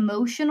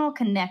emotional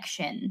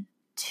connection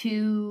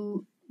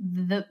to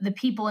the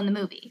people in the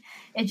movie.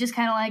 It's just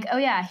kind of like, oh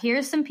yeah,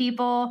 here's some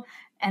people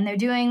and they're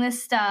doing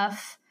this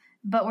stuff,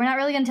 but we're not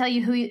really going to tell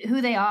you who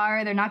they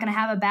are. They're not going to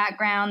have a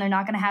background. They're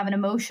not going to have an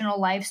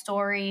emotional life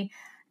story.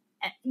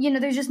 You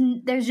know, there's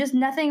just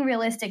nothing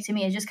realistic to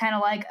me. It's just kind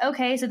of like,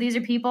 okay, so these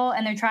are people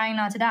and they're trying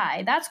not to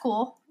die. That's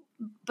cool.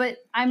 But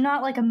I'm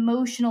not like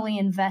emotionally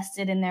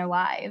invested in their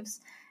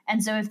lives.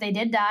 And so if they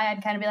did die,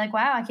 I'd kind of be like,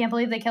 wow, I can't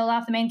believe they killed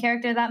off the main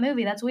character of that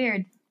movie. That's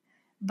weird.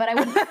 But I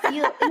wouldn't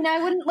feel,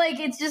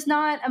 it's just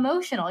not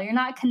emotional. You're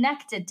not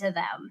connected to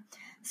them.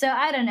 So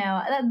I don't know.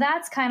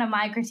 That's kind of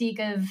my critique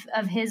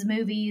of his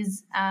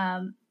movies.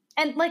 And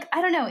like,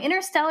 I don't know,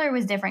 Interstellar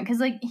was different because,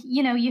 like,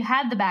 you know, you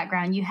had the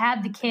background, you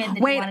had the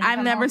kid. Wait,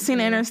 I've never seen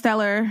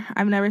Interstellar.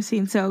 I've never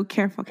seen, so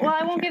careful. Well,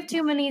 I won't give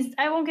too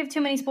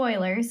many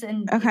spoilers.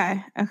 And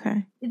okay.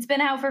 It's been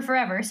out for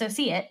forever, so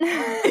see it.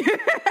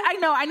 I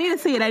know. I need to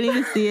see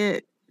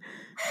it.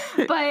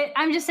 But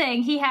I'm just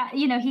saying he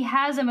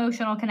has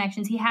emotional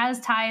connections. He has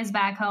ties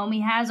back home.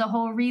 He has a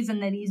whole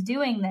reason that he's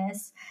doing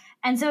this.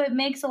 And so it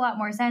makes a lot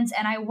more sense.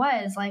 And I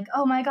was like,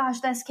 oh my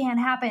gosh, this can't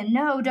happen.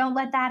 No, don't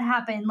let that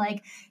happen.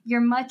 Like, you're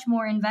much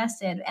more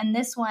invested. And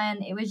this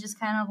one, it was just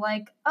kind of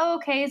like, oh,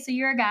 okay, so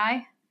you're a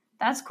guy.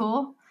 That's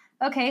cool.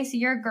 okay, so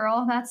you're a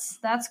girl.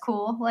 That's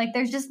cool. Like,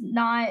 there's just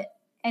not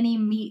any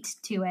meat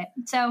to it.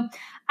 So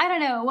I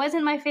don't know. It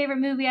wasn't my favorite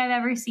movie I've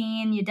ever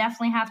seen. You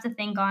definitely have to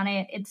think on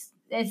it.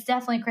 It's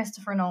definitely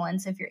Christopher Nolan.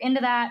 So if you're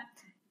into that,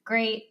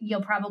 great.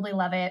 You'll probably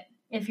love it.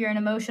 If you're an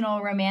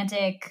emotional,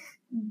 romantic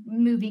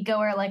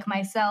moviegoer like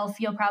myself,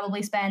 you'll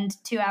probably spend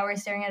 2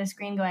 hours staring at a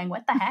screen going,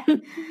 what the heck?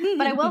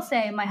 But I will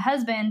say my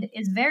husband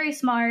is very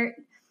smart,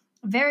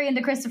 very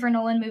into Christopher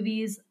Nolan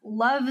movies,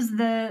 loves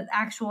the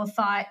actual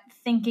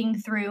thinking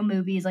through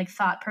movies, like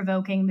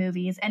thought-provoking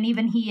movies, and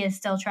even he is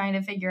still trying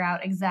to figure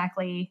out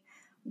exactly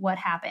what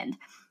happened.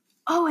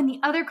 Oh, and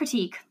the other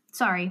critique,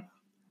 sorry.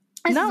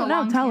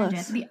 No, tell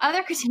us. The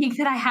other critique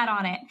that I had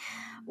on it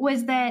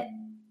was that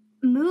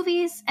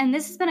movies, and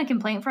this has been a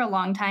complaint for a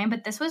long time,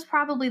 but this was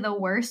probably the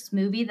worst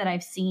movie that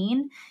I've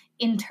seen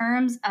in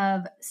terms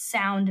of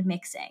sound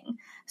mixing.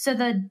 So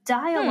the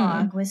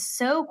dialogue was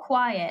so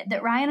quiet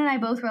that Ryan and I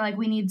both were like,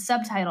 we need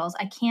subtitles.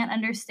 I can't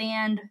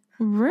understand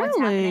what's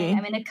happening.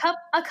 I mean,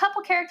 a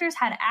couple characters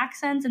had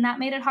accents and that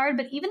made it hard,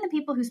 but even the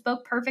people who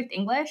spoke perfect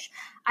English,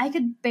 I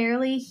could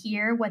barely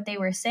hear what they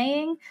were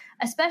saying,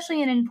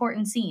 especially in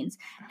important scenes.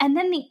 And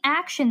then the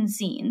action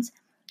scenes,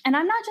 and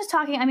I'm not just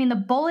talking, I mean, the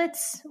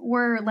bullets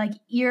were like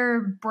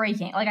ear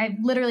breaking. Like, I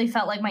literally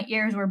felt like my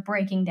ears were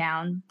breaking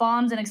down.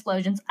 Bombs and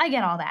explosions. I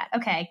get all that.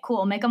 Okay,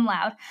 cool. Make them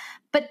loud.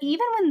 But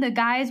even when the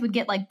guys would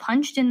get like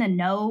punched in the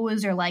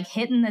nose or like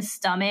hit in the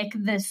stomach,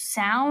 the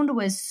sound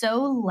was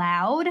so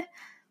loud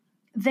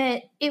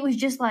that it was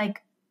just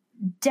like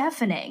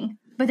deafening.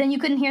 But then you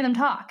couldn't hear them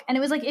talk. And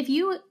it was like, if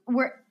you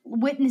were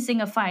witnessing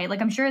a fight, like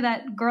I'm sure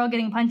that girl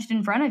getting punched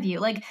in front of you,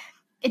 like,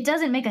 it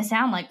doesn't make a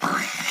sound like,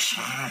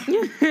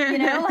 you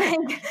know,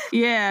 like,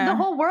 yeah, the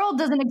whole world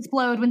doesn't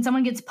explode when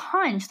someone gets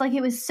punched. Like,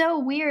 it was so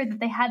weird that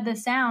they had the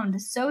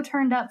sound so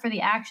turned up for the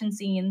action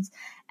scenes,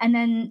 and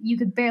then you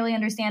could barely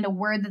understand a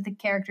word that the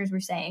characters were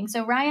saying.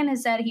 So Ryan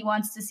has said he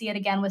wants to see it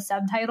again with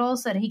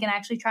subtitles so that he can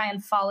actually try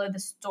and follow the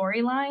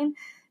storyline,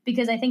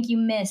 because I think you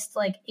missed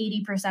like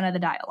 80% of the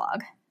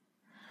dialogue.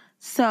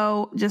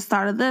 So just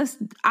started this.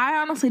 I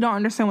honestly don't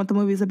understand what the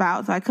movie's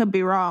about, so I could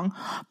be wrong.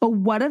 But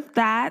what if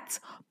that's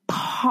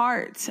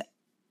part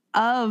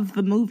of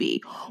the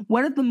movie?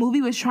 What if the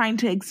movie was trying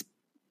to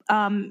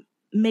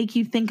make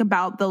you think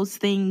about those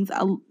things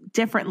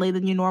differently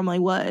than you normally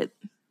would?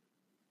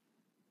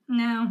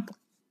 No.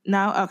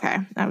 Okay.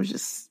 I was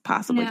just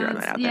possibly throwing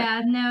that out there.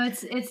 Yeah, no,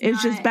 it's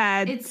not, just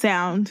bad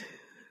sound.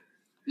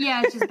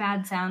 Yeah, it's just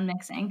bad sound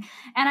mixing.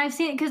 And I've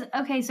seen it because,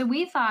 okay, so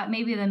we thought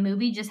maybe the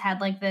movie just had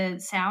like the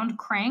sound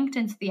cranked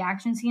and the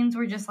action scenes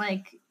were just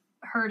like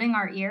hurting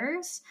our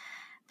ears.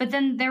 But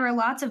then there were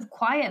lots of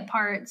quiet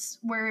parts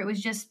where it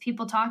was just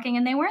people talking,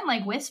 and they weren't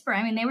like whisper.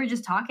 I mean, they were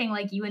just talking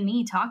like you and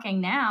me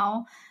talking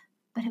now,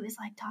 but it was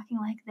like talking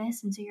like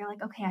this. And so you're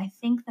like, okay, I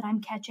think that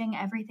I'm catching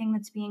everything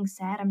that's being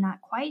said. I'm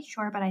not quite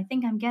sure, but I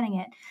think I'm getting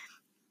it.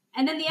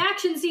 And then the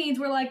action scenes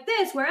were like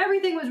this, where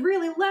everything was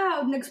really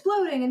loud and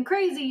exploding and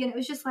crazy. And it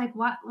was just like,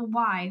 what?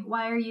 Why?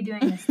 Why are you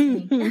doing this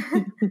to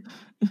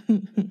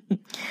me?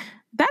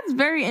 That's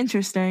very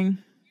interesting.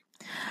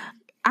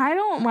 I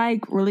don't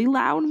like really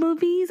loud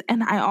movies,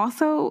 and I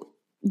also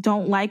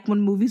don't like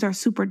when movies are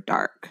super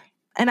dark.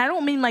 And I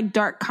don't mean like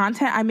dark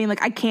content. I mean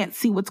like I can't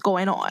see what's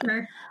going on.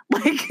 Sure.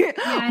 Like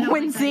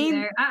when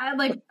scene,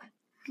 like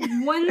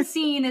one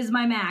scene is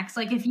my max.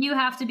 Like if you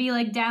have to be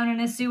like down in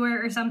a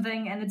sewer or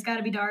something, and it's got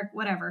to be dark,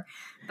 whatever.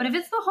 But if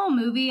it's the whole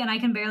movie and I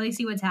can barely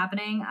see what's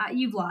happening,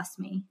 you've lost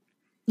me.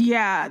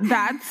 Yeah,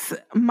 that's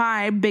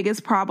my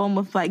biggest problem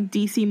with like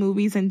DC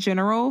movies in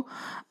general.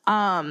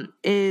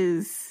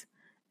 Is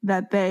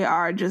that they're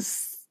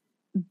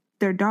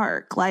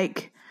dark.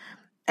 Like,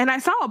 and I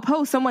saw a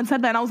post, someone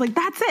said that, and I was like,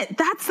 that's it.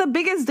 That's the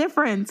biggest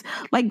difference.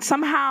 Like,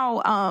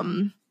 somehow,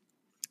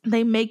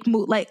 they make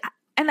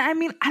and I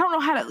mean, I don't know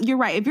how to, you're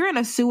right. If you're in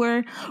a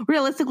sewer,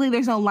 realistically,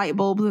 there's no light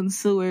bulbs in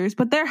sewers,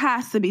 but there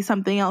has to be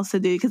something else to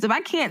do, because if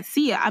I can't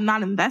see it, I'm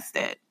not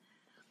invested.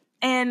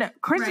 And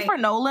Christopher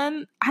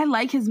Nolan, I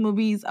like his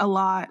movies a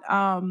lot.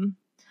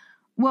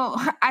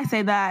 Well, I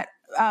say that.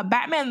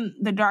 Batman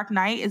The Dark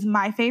Knight is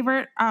my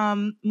favorite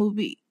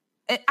movie.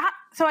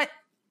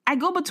 I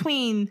go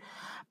between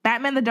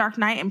Batman The Dark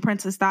Knight and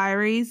Princess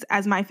Diaries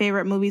as my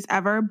favorite movies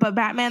ever, but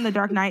Batman The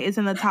Dark Knight is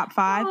in the top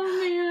 5. Oh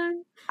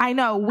man. I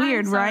know,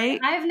 weird, right?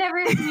 I've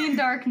never seen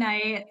Dark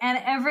Knight, and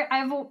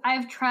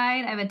I've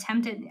tried, I've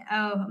attempted.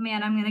 Oh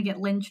man, I'm gonna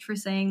get lynched for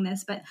saying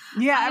this, but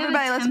yeah,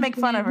 everybody, let's make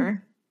fun of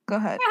her. Go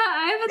ahead. Yeah,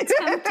 I've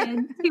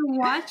attempted to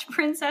watch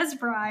Princess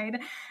Bride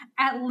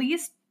at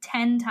least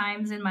 10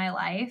 times in my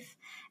life.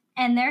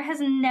 And there has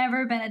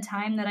never been a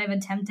time that I've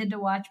attempted to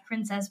watch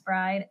Princess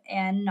Bride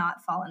and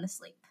not fallen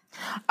asleep.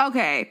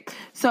 Okay,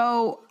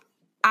 so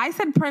I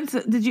said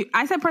Princess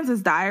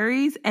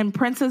Diaries, and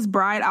Princess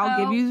Bride,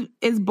 I'll give you,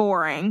 is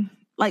boring.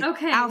 Like,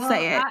 okay, I'll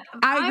say it.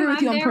 I agree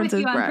with you on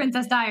Princess Bride.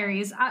 Princess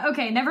Diaries.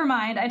 Okay, never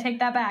mind. I take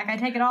that back. I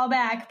take it all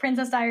back.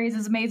 Princess Diaries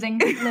is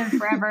amazing. Live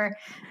forever.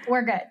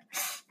 We're good.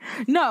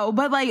 No,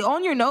 but like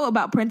on your note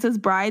about Princess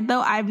Bride,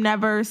 though, I've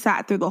never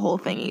sat through the whole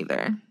thing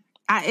either.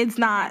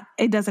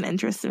 It doesn't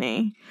interest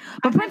me.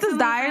 But Princess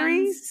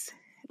Diaries,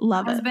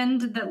 love it.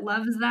 Husband that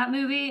loves that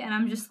movie, and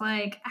I'm just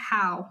like,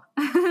 how?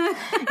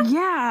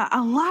 Yeah,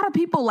 a lot of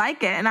people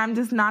like it, and I'm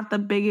just not the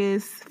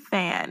biggest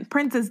fan.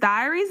 Princess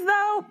Diaries,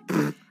 though,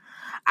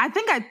 I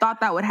think I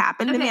thought that would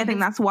happen to me. I think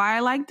that's why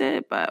I liked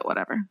it, but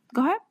whatever.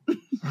 Go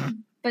ahead.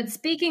 But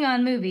speaking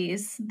on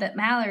movies that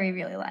Mallory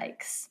really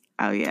likes.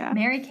 Oh, yeah.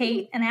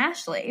 Mary-Kate and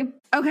Ashley.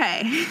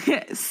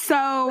 Okay.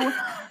 So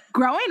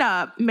growing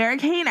up,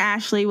 Mary-Kate and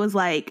Ashley was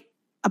like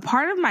a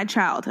part of my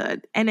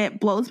childhood. And it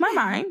blows my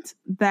mind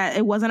that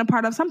it wasn't a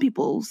part of some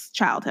people's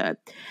childhood.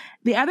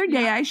 The other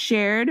day I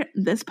shared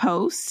this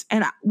post,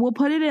 and we'll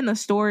put it in the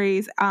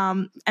stories.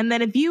 And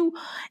then if you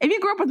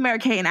grew up with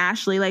Mary-Kate and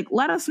Ashley, like,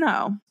 let us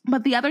know.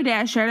 But the other day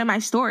I shared in my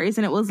stories,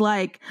 and it was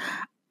like,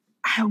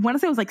 I want to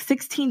say it was like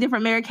 16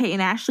 different Mary-Kate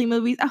and Ashley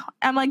movies. Oh,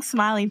 I'm like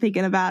smiling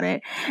thinking about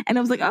it. And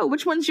I was like, oh,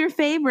 which one's your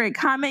favorite?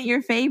 Comment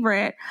your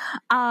favorite.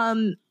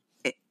 And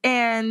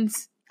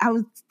I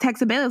was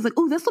texting Bailey. I was like,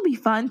 oh, this will be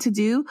fun to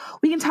do.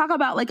 We can talk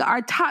about like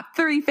our top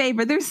 3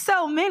 favorite. There's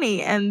so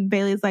many. And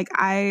Bailey's like,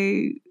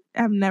 I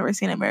have never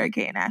seen a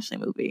Mary-Kate and Ashley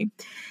movie.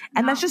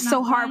 And that's just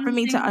so hard for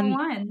me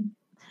to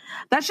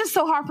That's just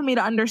so hard for me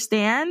to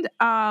understand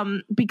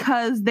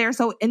because they're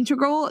so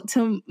integral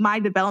to my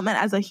development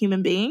as a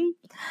human being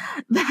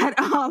that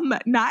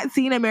not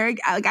seeing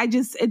American, like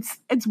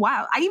it's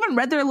wild. I even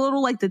read their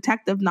little like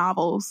detective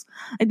novels.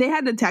 Like they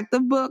had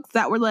detective books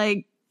that were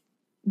like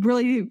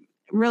really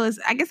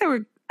realistic. I guess they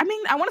were, I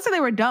mean, I want to say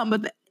they were dumb,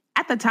 but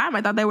at the time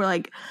I thought they were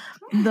like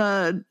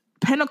the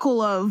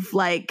pinnacle of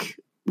like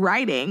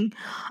writing.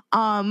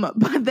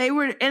 But they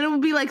were, and it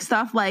would be like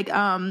stuff like,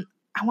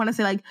 I want to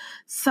say like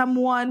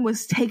someone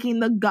was taking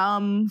the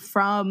gum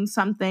from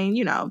something,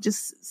 you know,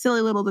 just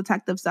silly little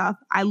detective stuff.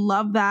 I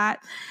love that.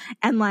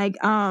 And like,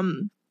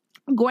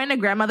 going to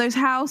grandmother's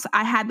house,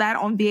 I had that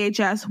on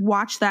VHS,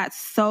 watched that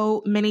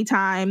so many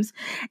times,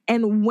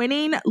 and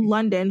Winning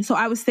London. So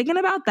I was thinking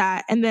about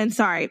that. And then,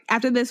 sorry,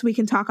 after this, we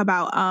can talk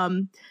about,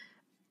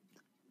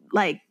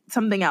 like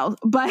something else,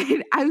 but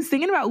I was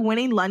thinking about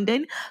Winning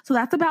London. So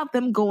that's about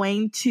them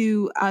going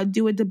to,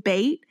 do a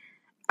debate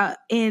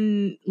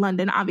in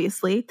London,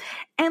 obviously.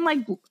 And like,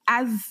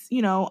 as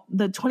you know,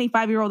 the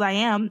 25-year-old I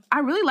am, I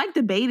really like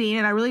debating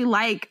and I really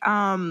like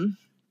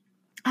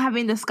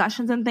having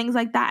discussions and things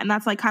like that. And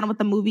that's like kind of what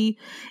the movie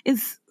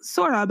is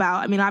sort of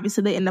about. I mean,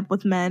 obviously they end up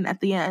with men at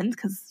the end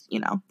because, you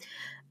know,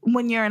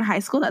 when you're in high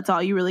school, that's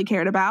all you really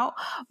cared about.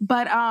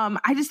 But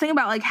I just think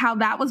about like how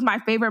that was my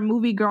favorite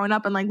movie growing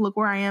up and like, look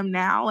where I am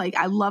now. Like,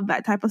 I love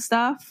that type of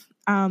stuff.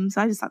 So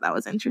I just thought that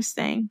was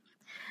interesting.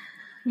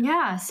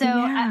 Yeah, so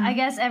yeah. I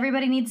guess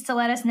everybody needs to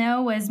let us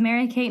know, was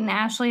Mary-Kate and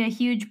Ashley a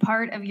huge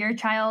part of your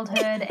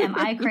childhood? Am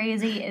I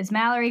crazy? Is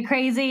Mallory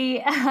crazy?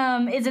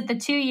 Is it the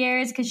 2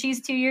 years? Because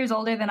she's 2 years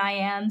older than I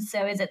am.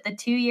 So is it the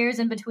 2 years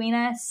in between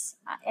us?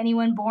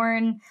 Anyone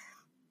born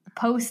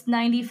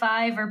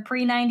post-95 or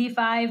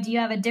pre-95? Do you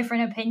have a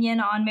different opinion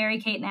on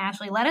Mary-Kate and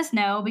Ashley? Let us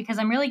know, because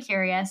I'm really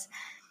curious.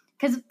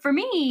 Because for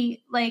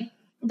me, like,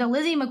 the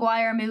Lizzie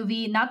McGuire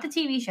movie, not the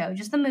TV show,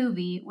 just the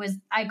movie, was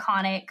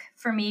iconic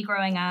for me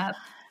growing up.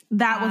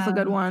 That was a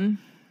good one.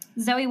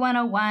 Zoe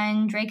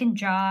 101, Drake and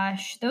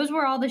Josh. Those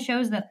were all the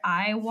shows that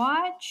I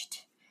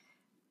watched.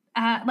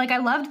 Like, I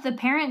loved The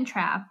Parent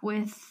Trap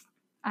with,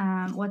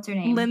 what's her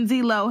name?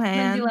 Lindsay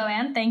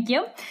Lohan. Thank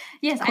you.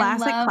 Yes,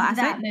 classic. I loved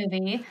that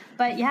movie.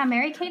 But yeah,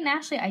 Mary-Kate and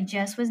Ashley, I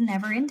just was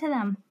never into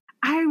them.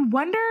 I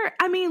wonder,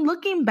 I mean,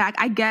 looking back,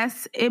 I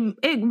guess it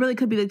really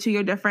could be the 2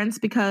 year difference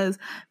because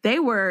they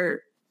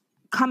were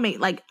coming,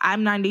 like,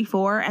 I'm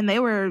 94 and they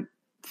were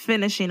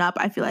finishing up,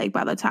 I feel like,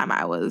 by the time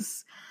I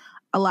was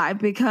alive,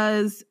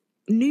 because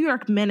New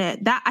York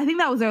Minute, that I think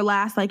that was their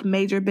last like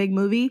major big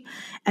movie,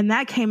 and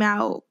that came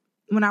out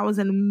when I was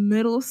in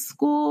middle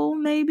school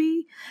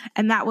maybe,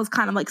 and that was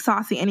kind of like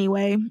saucy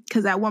anyway,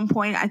 because at one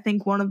point I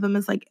think one of them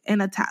is like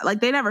in a towel,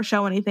 like they never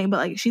show anything, but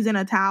like she's in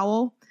a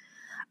towel,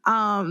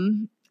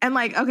 and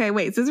like, okay,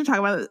 wait, since we're talking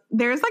about it,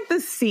 there's like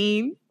this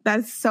scene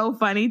that's so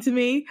funny to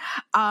me.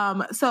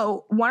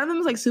 So one of them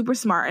is like super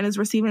smart and is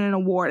receiving an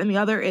award, and the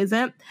other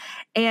isn't.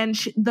 And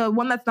the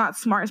one that's not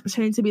smart is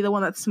pretending to be the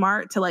one that's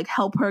smart to like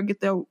help her get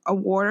the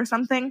award or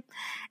something.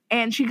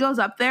 And she goes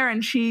up there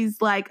and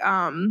she's like,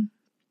 like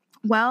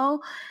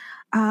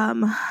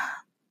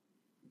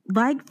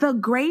the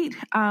great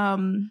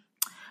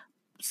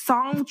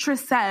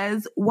songstress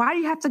says, why do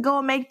you have to go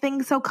and make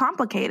things so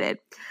complicated?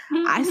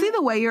 Mm-hmm. I see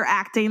the way you're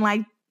acting,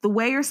 like the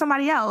way you're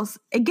somebody else.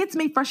 It gets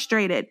me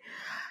frustrated.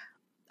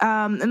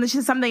 And then she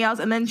says something else,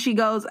 and then she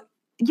goes,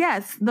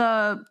 yes,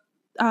 the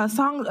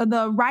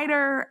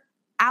writer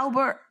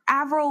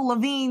Avril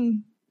Lavigne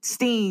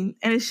Steen,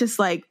 and it's just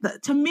like,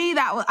 to me,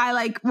 that was, I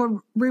like would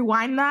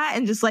rewind that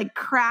and just like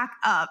crack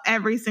up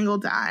every single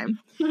time.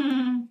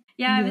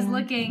 Yeah, I was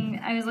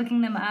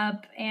looking them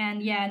up,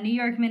 and yeah, New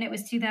York Minute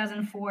was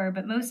 2004,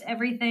 but most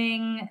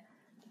everything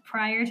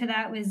prior to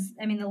that was,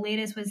 I mean, the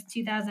latest was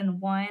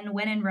 2001.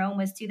 When in Rome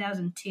was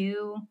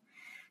 2002.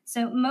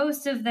 So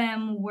most of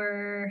them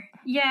were,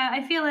 yeah,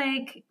 I feel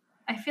like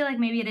I feel like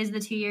maybe it is the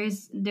 2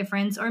 years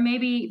difference, or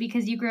maybe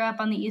because you grew up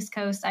on the East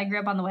Coast, I grew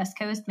up on the West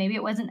Coast. Maybe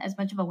it wasn't as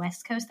much of a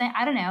West Coast thing.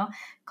 I don't know.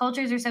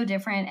 Cultures are so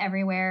different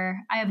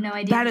everywhere. I have no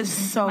idea. That is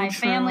so my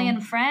true. family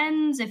and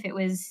friends, if it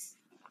was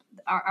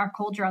our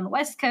culture on the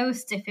West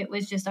Coast, if it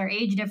was just our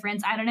age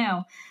difference, I don't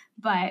know.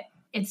 But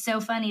it's so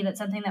funny that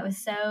something that was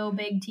so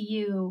big to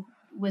you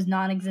was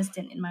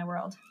non-existent in my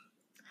world.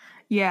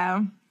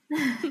 Yeah.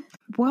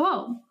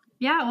 Whoa.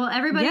 Yeah, well,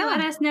 everybody let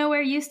us know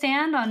where you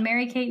stand on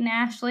Mary-Kate and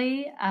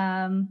Ashley.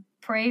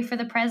 Pray for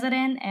the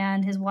president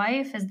and his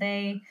wife as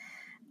they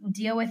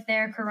deal with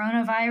their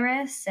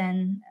coronavirus,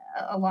 and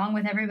along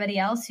with everybody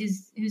else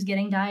who's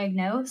getting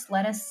diagnosed.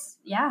 Let us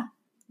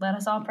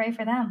all pray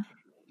for them.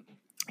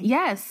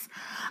 Yes.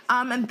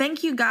 And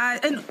thank you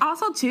guys. And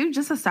also too,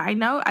 just a side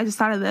note, I just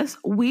thought of this.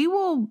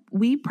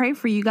 We pray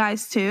for you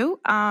guys too.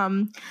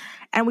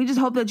 And we just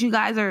hope that you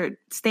guys are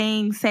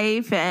staying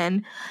safe,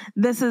 and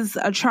this is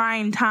a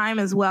trying time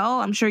as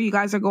well. I'm sure you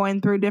guys are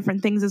going through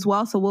different things as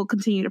well. So we'll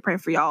continue to pray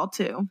for y'all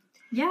too.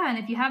 Yeah. And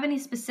if you have any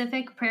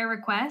specific prayer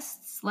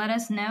requests, let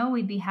us know.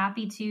 We'd be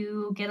happy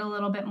to get a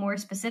little bit more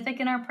specific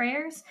in our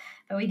prayers.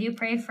 But we do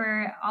pray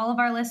for all of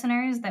our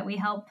listeners that we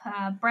help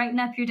brighten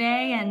up your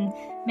day and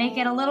make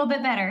it a little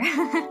bit better.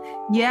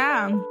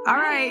 Yeah. All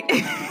right.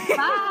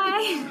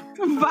 Bye.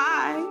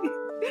 Bye.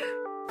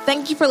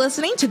 Thank you for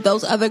listening to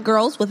Those Other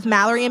Girls with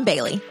Mallory and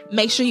Bailey.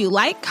 Make sure you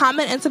like,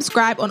 comment, and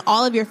subscribe on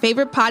all of your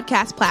favorite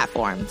podcast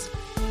platforms.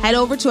 Head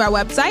over to our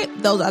website,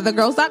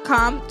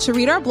 thoseothergirls.com, to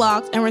read our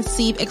blogs and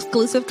receive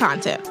exclusive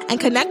content. And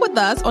connect with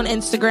us on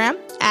Instagram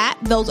at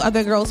Those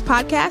Other Girls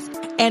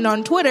Podcast and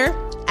on Twitter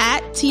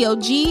at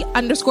TOG_podcast.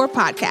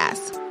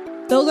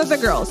 Those Other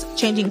Girls,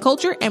 changing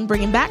culture and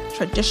bringing back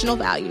traditional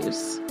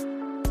values.